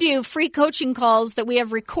 And we do free coaching calls that we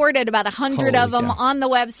have recorded, about 100 of them on the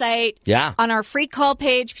website. Yeah. On our free call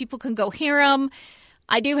page. People can go hear them.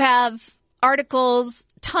 I do have articles,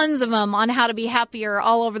 tons of them, on how to be happier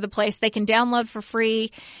all over the place. They can download for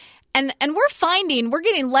free. And we're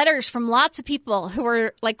getting letters from lots of people who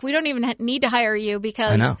are like, we don't even need to hire you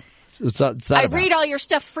because It's that I about? read all your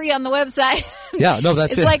stuff free on the website. Yeah, no,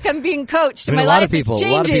 that's it's it. like I'm being coached. I mean, My a lot life of people, is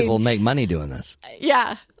changing. a lot of people make money doing this.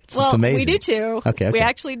 Yeah. It's Well, amazing. we do too. Okay. We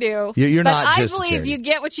actually do. You're but not just a I believe charity. you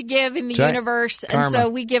get what you give in the That's right. universe, and Karma. so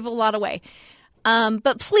we give a lot away.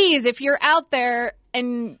 But please, if you're out there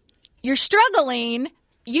and you're struggling,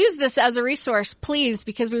 use this as a resource, please,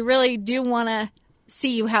 because we really do want to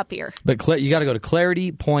see you happier. But you got to go to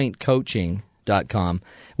claritypointcoaching.com.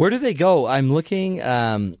 Where do they go? I'm looking.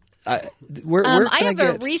 Where I can have a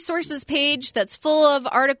get? resources page that's full of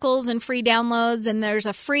articles and free downloads, and there's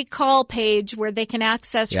a free call page where they can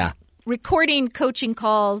access recording coaching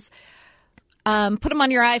calls. Put them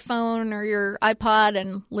on your iPhone or your iPod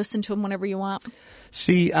and listen to them whenever you want.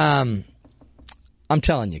 See, I'm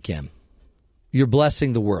telling you, Kim, you're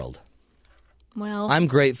blessing the world. Well, I'm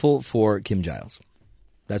grateful for Kim Giles.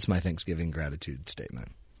 That's my Thanksgiving gratitude statement.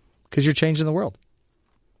 Because you're changing the world.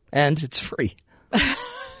 And it's free.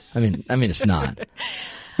 I mean, it's not.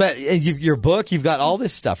 But your book, you've got all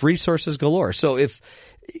this stuff, resources galore. So if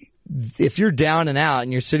you're down and out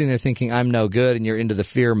and you're sitting there thinking I'm no good and you're into the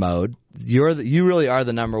fear mode, you really are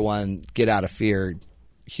the number one get out of fear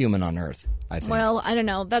human on earth, I think. Well, I don't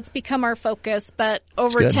know. That's become our focus, but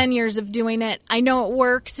over 10 years of doing it, I know it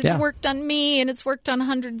works. It's worked on me, and it's worked on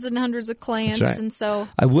hundreds and hundreds of clients. That's right. And so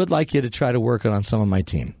I would like you to try to work it on some of my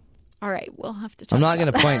team. all right, we'll have to talk I'm not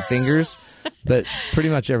going to point fingers, but pretty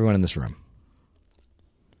much everyone in this room.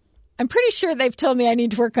 I'm pretty sure they've told me I need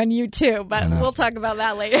to work on you too, but we'll talk about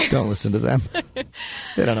that later. Don't listen to them.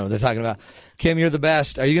 They don't know what they're talking about. Kim, you're the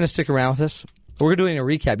best. Are you going to stick around with us? We're doing a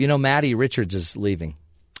recap. You know, Maddie Richards is leaving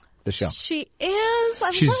the show. She is.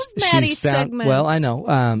 I love Maddie's segments. Well, I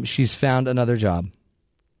know. She's found another job.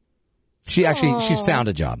 She's found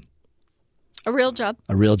a job. A real job.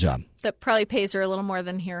 A real job. That probably pays her a little more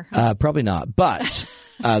than here. Probably not. But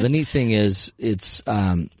the neat thing is it's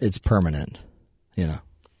permanent, you know.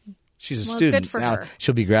 She's a student. Good for now, her.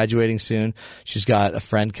 She'll be graduating soon. She's got a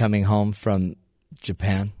friend coming home from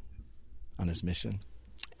Japan on his mission.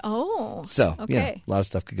 Oh. So, okay. A lot of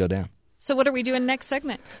stuff could go down. So what are we doing next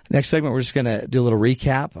segment? Next segment, we're just going to do a little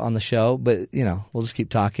recap on the show, but, we'll just keep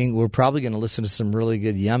talking. We're probably going to listen to some really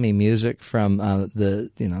good, yummy music from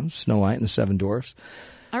Snow White and the Seven Dwarfs.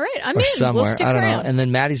 All right, I'm or in. Somewhere. We'll stick I don't around. know. And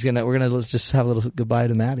then Maddie's we're going to just have a little goodbye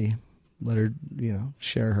to Maddie. Let her,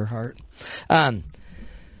 share her heart.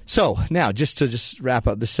 So now, just to wrap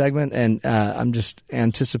up this segment, and I'm just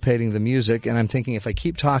anticipating the music, and I'm thinking if I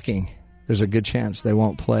keep talking, there's a good chance they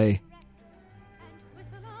won't play.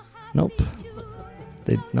 Nope.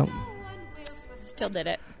 Nope. Still did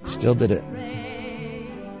it. Still did it.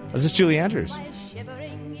 Is this Julie Andrews?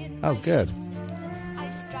 Oh, good.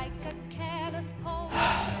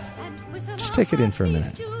 Just take it in for a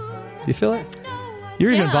minute. Do you feel it?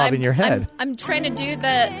 You're even bobbing your head. I'm trying to do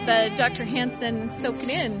the Dr. Hanson soak it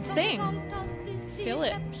in thing. Feel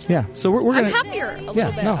it. Yeah. So we're going to... I'm happier a little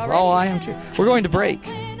bit. No. already. Oh, I am too. We're going to break.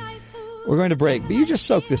 But you just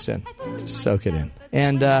soak this in. Just soak it in.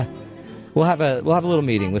 And we'll have a little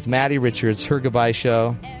meeting with Maddie Richards, her goodbye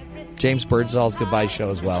show, James Birdsall's goodbye show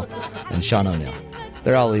as well, and Sean O'Neill.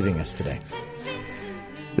 They're all leaving us today.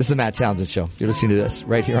 This is the Matt Townsend Show. You're listening to this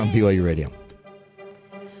right here on BYU Radio.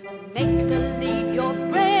 Make believe you're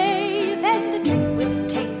brave and the truth will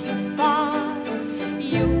take you far.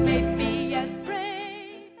 You may be as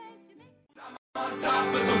brave as you may. I'm on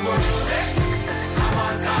top of the world, I'm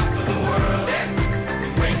on top of the world,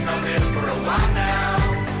 Been waiting on this for a while now.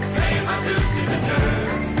 Paying my dues to the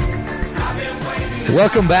dirt. I've been waiting to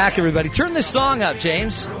Welcome back, everybody. Turn this song up,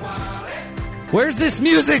 James. Where's this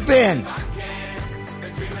music been?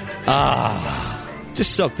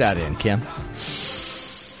 Just soak that in, Kim.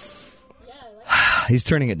 He's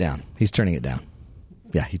turning it down.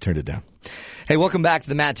 Yeah, he turned it down. Hey, welcome back to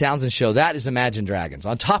the Matt Townsend Show. That is Imagine Dragons.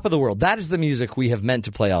 On Top of the World. That is the music we have meant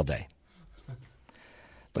to play all day.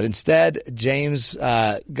 But instead, James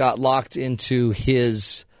got locked into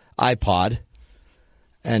his iPod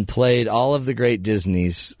and played all of the great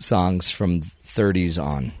Disney's songs from 30s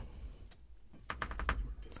on.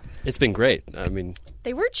 It's been great. I mean,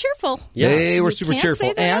 They were cheerful. Yeah. They were You super can't cheerful.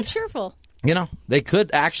 say they're And not cheerful. they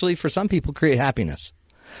could actually, for some people, create happiness.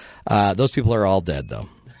 Those people are all dead, though.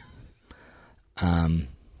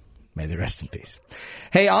 May they rest in peace.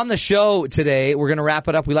 Hey, on the show today, we're going to wrap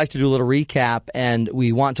it up. We like to do a little recap, and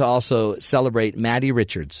we want to also celebrate Maddie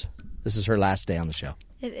Richards. This is her last day on the show.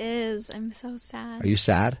 It is. I'm so sad. Are you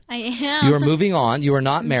sad? I am. You are moving on. You are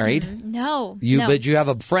not married. No. But you have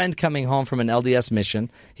a friend coming home from an LDS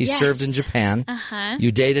mission. He served in Japan.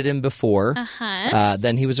 You dated him before.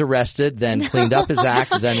 Then he was arrested, then cleaned up his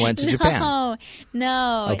act, then went to Japan.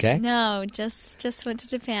 No. Okay. No, just went to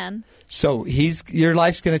Japan. So your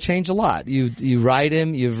life's going to change a lot. You write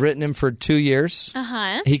him. You've written him for 2 years.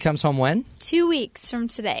 He comes home when? 2 weeks from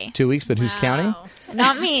today. 2 weeks, but who's counting?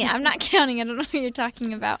 Not me. I'm not counting. I don't know what you're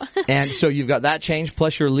talking about. And so you've got that change,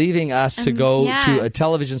 plus you're leaving us to go to a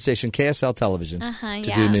television station, KSL Television,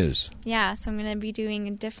 to do news. Yeah, so I'm going to be doing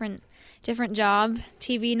a different job,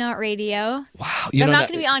 TV, not radio. Wow. But I'm not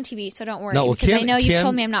going to be on TV, so don't worry. No, well, because I know you've Kim,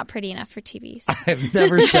 told me I'm not pretty enough for TV. So. I've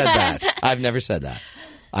never said that. I've never said that.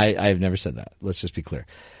 I've never said that. Let's just be clear.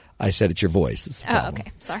 I said it's your voice. That's the problem.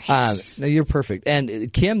 Okay. Sorry. No, you're perfect.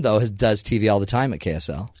 And Kim, though, does TV all the time at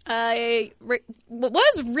KSL. I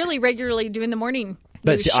was really regularly doing the morning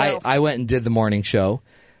But news see, show. I went and did the morning show.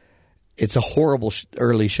 It's a horrible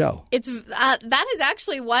early show. It's that is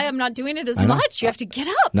actually why I'm not doing it as much. You have to get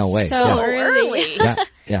up. No way. So early.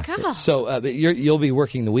 Yeah. God. So but you'll be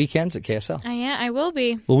working the weekends at KSL. I will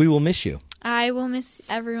be. Well, we will miss you. I will miss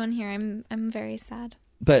everyone here. I'm very sad.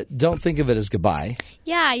 But don't think of it as goodbye.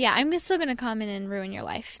 Yeah. I'm still going to come in and ruin your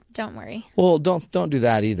life. Don't worry. Well, don't do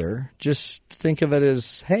that either. Just think of it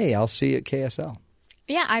as, hey, I'll see you at KSL.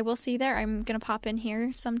 Yeah, I will see you there. I'm going to pop in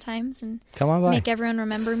here sometimes and come on by. Make everyone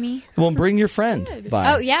remember me. Well, bring your friend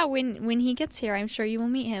by. Oh, yeah, when he gets here, I'm sure you will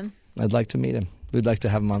meet him. I'd like to meet him. We'd like to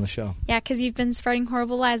have him on the show. Yeah, because you've been spreading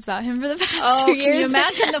horrible lies about him for the past 2 years. Can you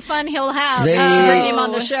imagine the fun he'll have to bring him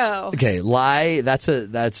on the show? Okay, lie.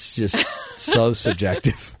 That's just so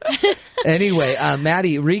subjective. Anyway,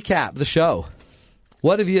 Maddie, recap the show.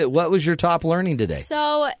 What was your top learning today?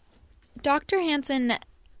 So, Dr. Hanson,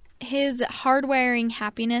 his hardwiring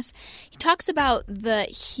happiness, he talks about the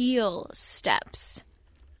heal steps.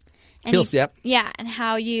 Yep. Yeah, and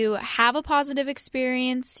how you have a positive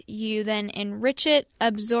experience, you then enrich it,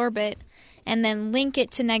 absorb it, and then link it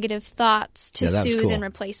to negative thoughts to soothe and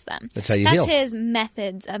replace them. That's how you heal. That's his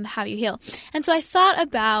methods of how you heal. And so I thought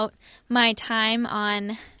about my time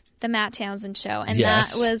on the Matt Townsend show, and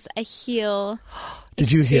that was a heal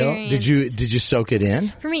Did you heal? Did you soak it in?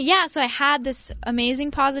 For me, yeah. So I had this amazing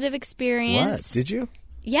positive experience. What? Did you?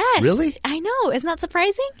 Yes. Really? I know. Isn't that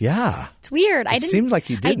surprising? Yeah. It's weird. It seemed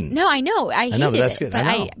like you didn't. No, I know. I hated but that's good. it. But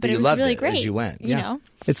I know. But you it was loved really it great. as you went. You know?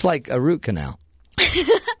 It's like a root canal.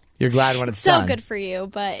 You're glad when it's so done. So good for you,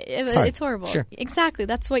 but it's horrible. Sure. Exactly.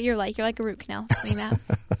 That's what you're like. You're like a root canal. That's me, Matt.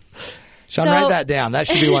 Sean, write that down. That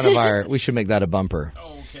should be one of our... We should make that a bumper.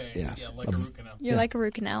 Oh, okay. Yeah, like a root canal. You're like a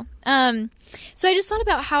root canal. So I just thought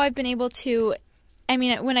about how I've been able to... I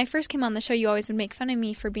mean, when I first came on the show, you always would make fun of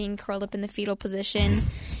me for being curled up in the fetal position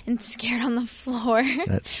and scared on the floor.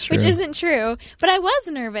 That's true. Which isn't true. But I was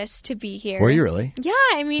nervous to be here. Were you really? Yeah.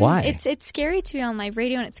 I mean, why? It's scary to be on live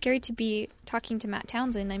radio, and it's scary to be talking to Matt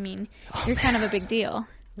Townsend. I mean, you're kind of a big deal.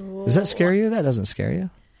 Does that scare you? That doesn't scare you?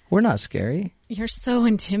 We're not scary. You're so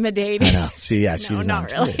intimidating. I know. See, yeah, she was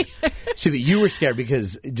not really. See, but you were scared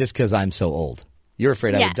because I'm so old. You're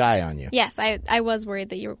afraid I would die on you. Yes, I was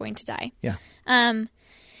worried that you were going to die. Yeah. And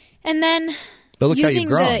then but look using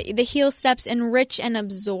how you've grown. the heal steps, enrich and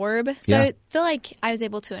absorb. So Yeah. I feel like I was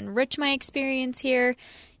able to enrich my experience here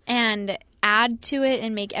and add to it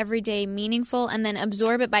and make every day meaningful, and then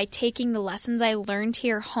absorb it by taking the lessons I learned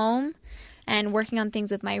here home and working on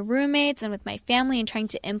things with my roommates and with my family and trying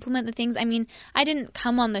to implement the things. I mean, I didn't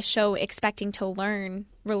come on the show expecting to learn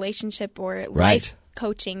relationship or life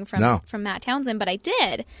coaching from Matt Townsend, but I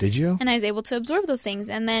did. Did you? And I was able to absorb those things.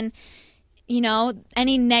 And then,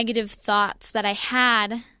 any negative thoughts that I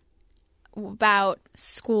had about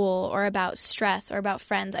school or about stress or about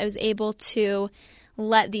friends, I was able to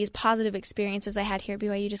let these positive experiences I had here at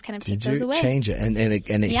BYU just kind of take those away. Change it? And it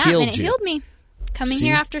healed you. Yeah, and it healed me. Coming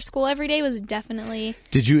here after school every day was definitely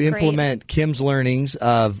Did you implement Kim's learnings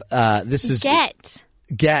of this is GET?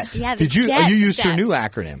 GET. Yeah, Did you? GET You used her steps. new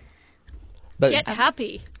acronym. But Get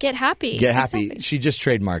happy. Get happy. Get happy. Exactly. She just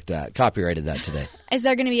trademarked that, copyrighted that today. Is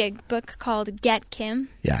there going to be a book called Get Kim?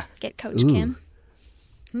 Yeah. Get Coach Kim?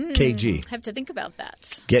 KG. Have to think about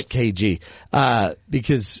that. Get KG.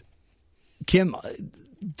 Because Kim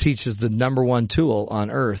teaches the number one tool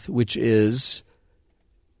on earth, which is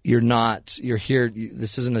you're here.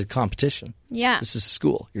 This isn't a competition. Yeah. This is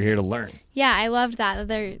school. You're here to learn. Yeah, I love that.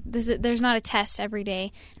 There's not a test every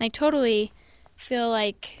day. And I totally feel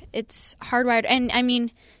like it's hardwired. And I mean,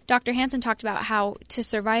 Dr. Hanson talked about how to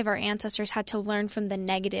survive, our ancestors had to learn from the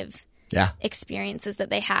negative experiences that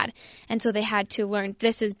they had. And so they had to learn,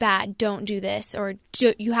 this is bad, don't do this, or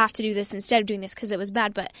you have to do this instead of doing this because it was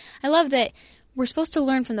bad. But I love that we're supposed to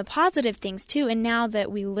learn from the positive things too. And now that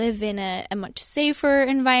we live in a much safer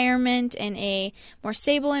environment and a more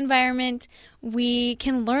stable environment, we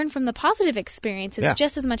can learn from the positive experiences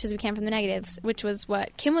just as much as we can from the negatives, which was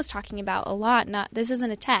what Kim was talking about a lot. This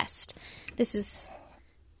isn't a test. This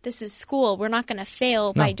is school. We're not going to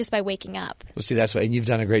fail by waking up. Well, see, that's why, and you've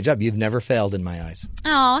done a great job. You've never failed in my eyes.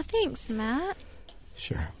 Oh, thanks, Matt.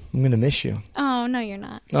 Sure. I'm going to miss you. Oh, no, you're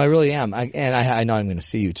not. No, I really am. I know I'm going to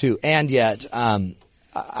see you, too. And yet, I'm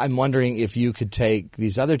wondering if you could take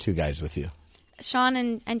these other two guys with you. Sean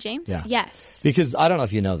and James? Yeah. Yes. Because I don't know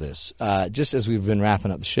if you know this. Just as we've been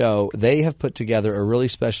wrapping up the show, they have put together a really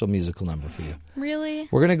special musical number for you. Really?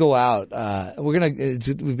 We're going to go out.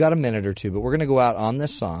 We've got a minute or two, but we're going to go out on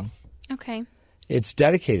this song. Okay. It's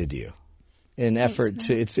dedicated to you. In effort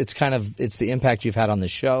to, it's the impact you've had on the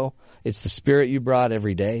show. It's the spirit you brought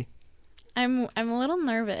every day. I'm a little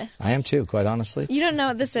nervous. I am too, quite honestly. You don't know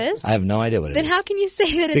what this is? I have no idea what it is. Then how can you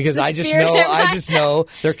say that it's because the I just spirit know of I just know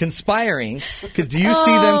they're conspiring. Because do you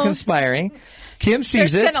see them conspiring? Kim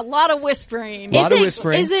sees There's it. been a lot of whispering. A lot of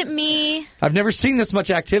whispering. Is it me? I've never seen this much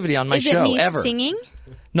activity on my show Is it me ever. singing?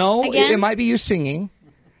 No, Again? it might be you singing.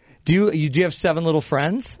 Do you have 7 little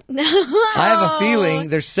friends? No. I have a feeling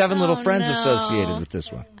there's 7 little friends associated with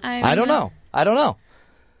this one. I don't know.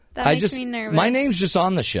 That makes me nervous. My name's just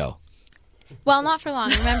on the show. Well, not for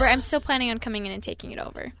long. Remember, I'm still planning on coming in and taking it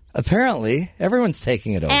over. Apparently, everyone's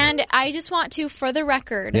taking it over. And I just want to, for the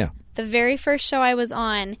record, the very first show I was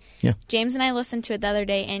on, James and I listened to it the other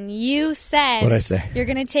day, and you said, what'd I say? You're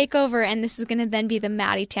going to take over, and this is going to then be the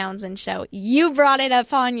Maddie Townsend show. You brought it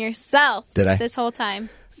upon yourself. Did I? This whole time.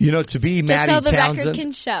 You know, to be Maddie Townsend. Just so the Townsend, record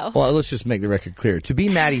can show. Well, let's just make the record clear. To be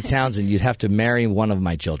Maddie Townsend, you'd have to marry one of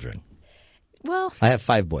my children. Well, I have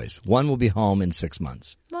 5 boys. One will be home in 6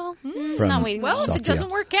 months. Well, from not waiting. Well, if it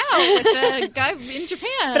doesn't work out with the guy in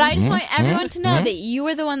Japan. But I just want everyone to know that you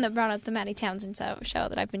were the one that brought up the Maddie Townsend show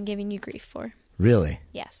that I've been giving you grief for. Really?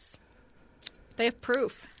 Yes. They have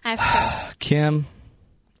proof. I have proof. Kim,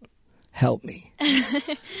 help me.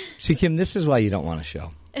 See, Kim, this is why you don't want a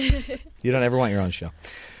show. You don't ever want your own show.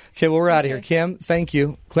 Okay, well, we're out of here. Kim, thank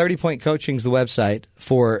you. Clarity Point Coaching is the website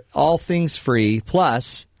for all things free.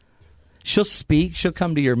 Plus, she'll speak. She'll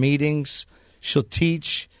come to your meetings. She'll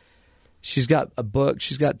teach. She's got a book.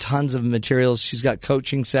 She's got tons of materials. She's got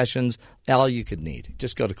coaching sessions. All you could need.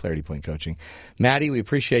 Just go to Clarity Point Coaching. Maddie, we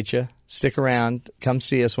appreciate you. Stick around. Come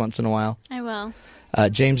see us once in a while. I will.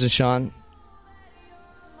 James and Sean.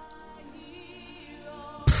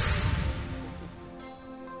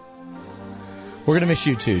 We're going to miss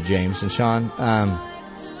you too, James and Sean.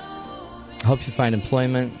 Hope you find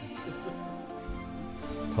employment.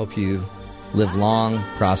 Hope you live long,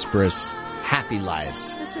 prosperous, happy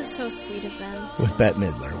lives. This is so sweet of them. With Bette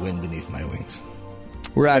Midler, Wind Beneath My Wings.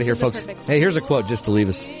 We're out of here, folks. Hey, here's a quote just to leave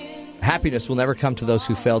us. Happiness will never come to those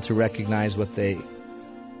who fail to recognize what they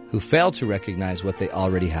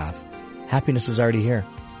already have. Happiness is already here.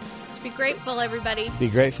 Just be grateful, everybody. Be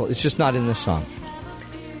grateful. It's just not in this song.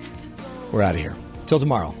 We're out of here. Till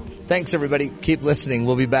tomorrow. Thanks, everybody. Keep listening.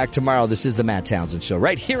 We'll be back tomorrow. This is the Matt Townsend Show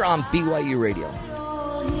right here on BYU Radio.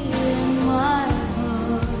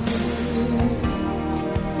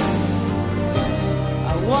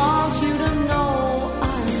 I want you to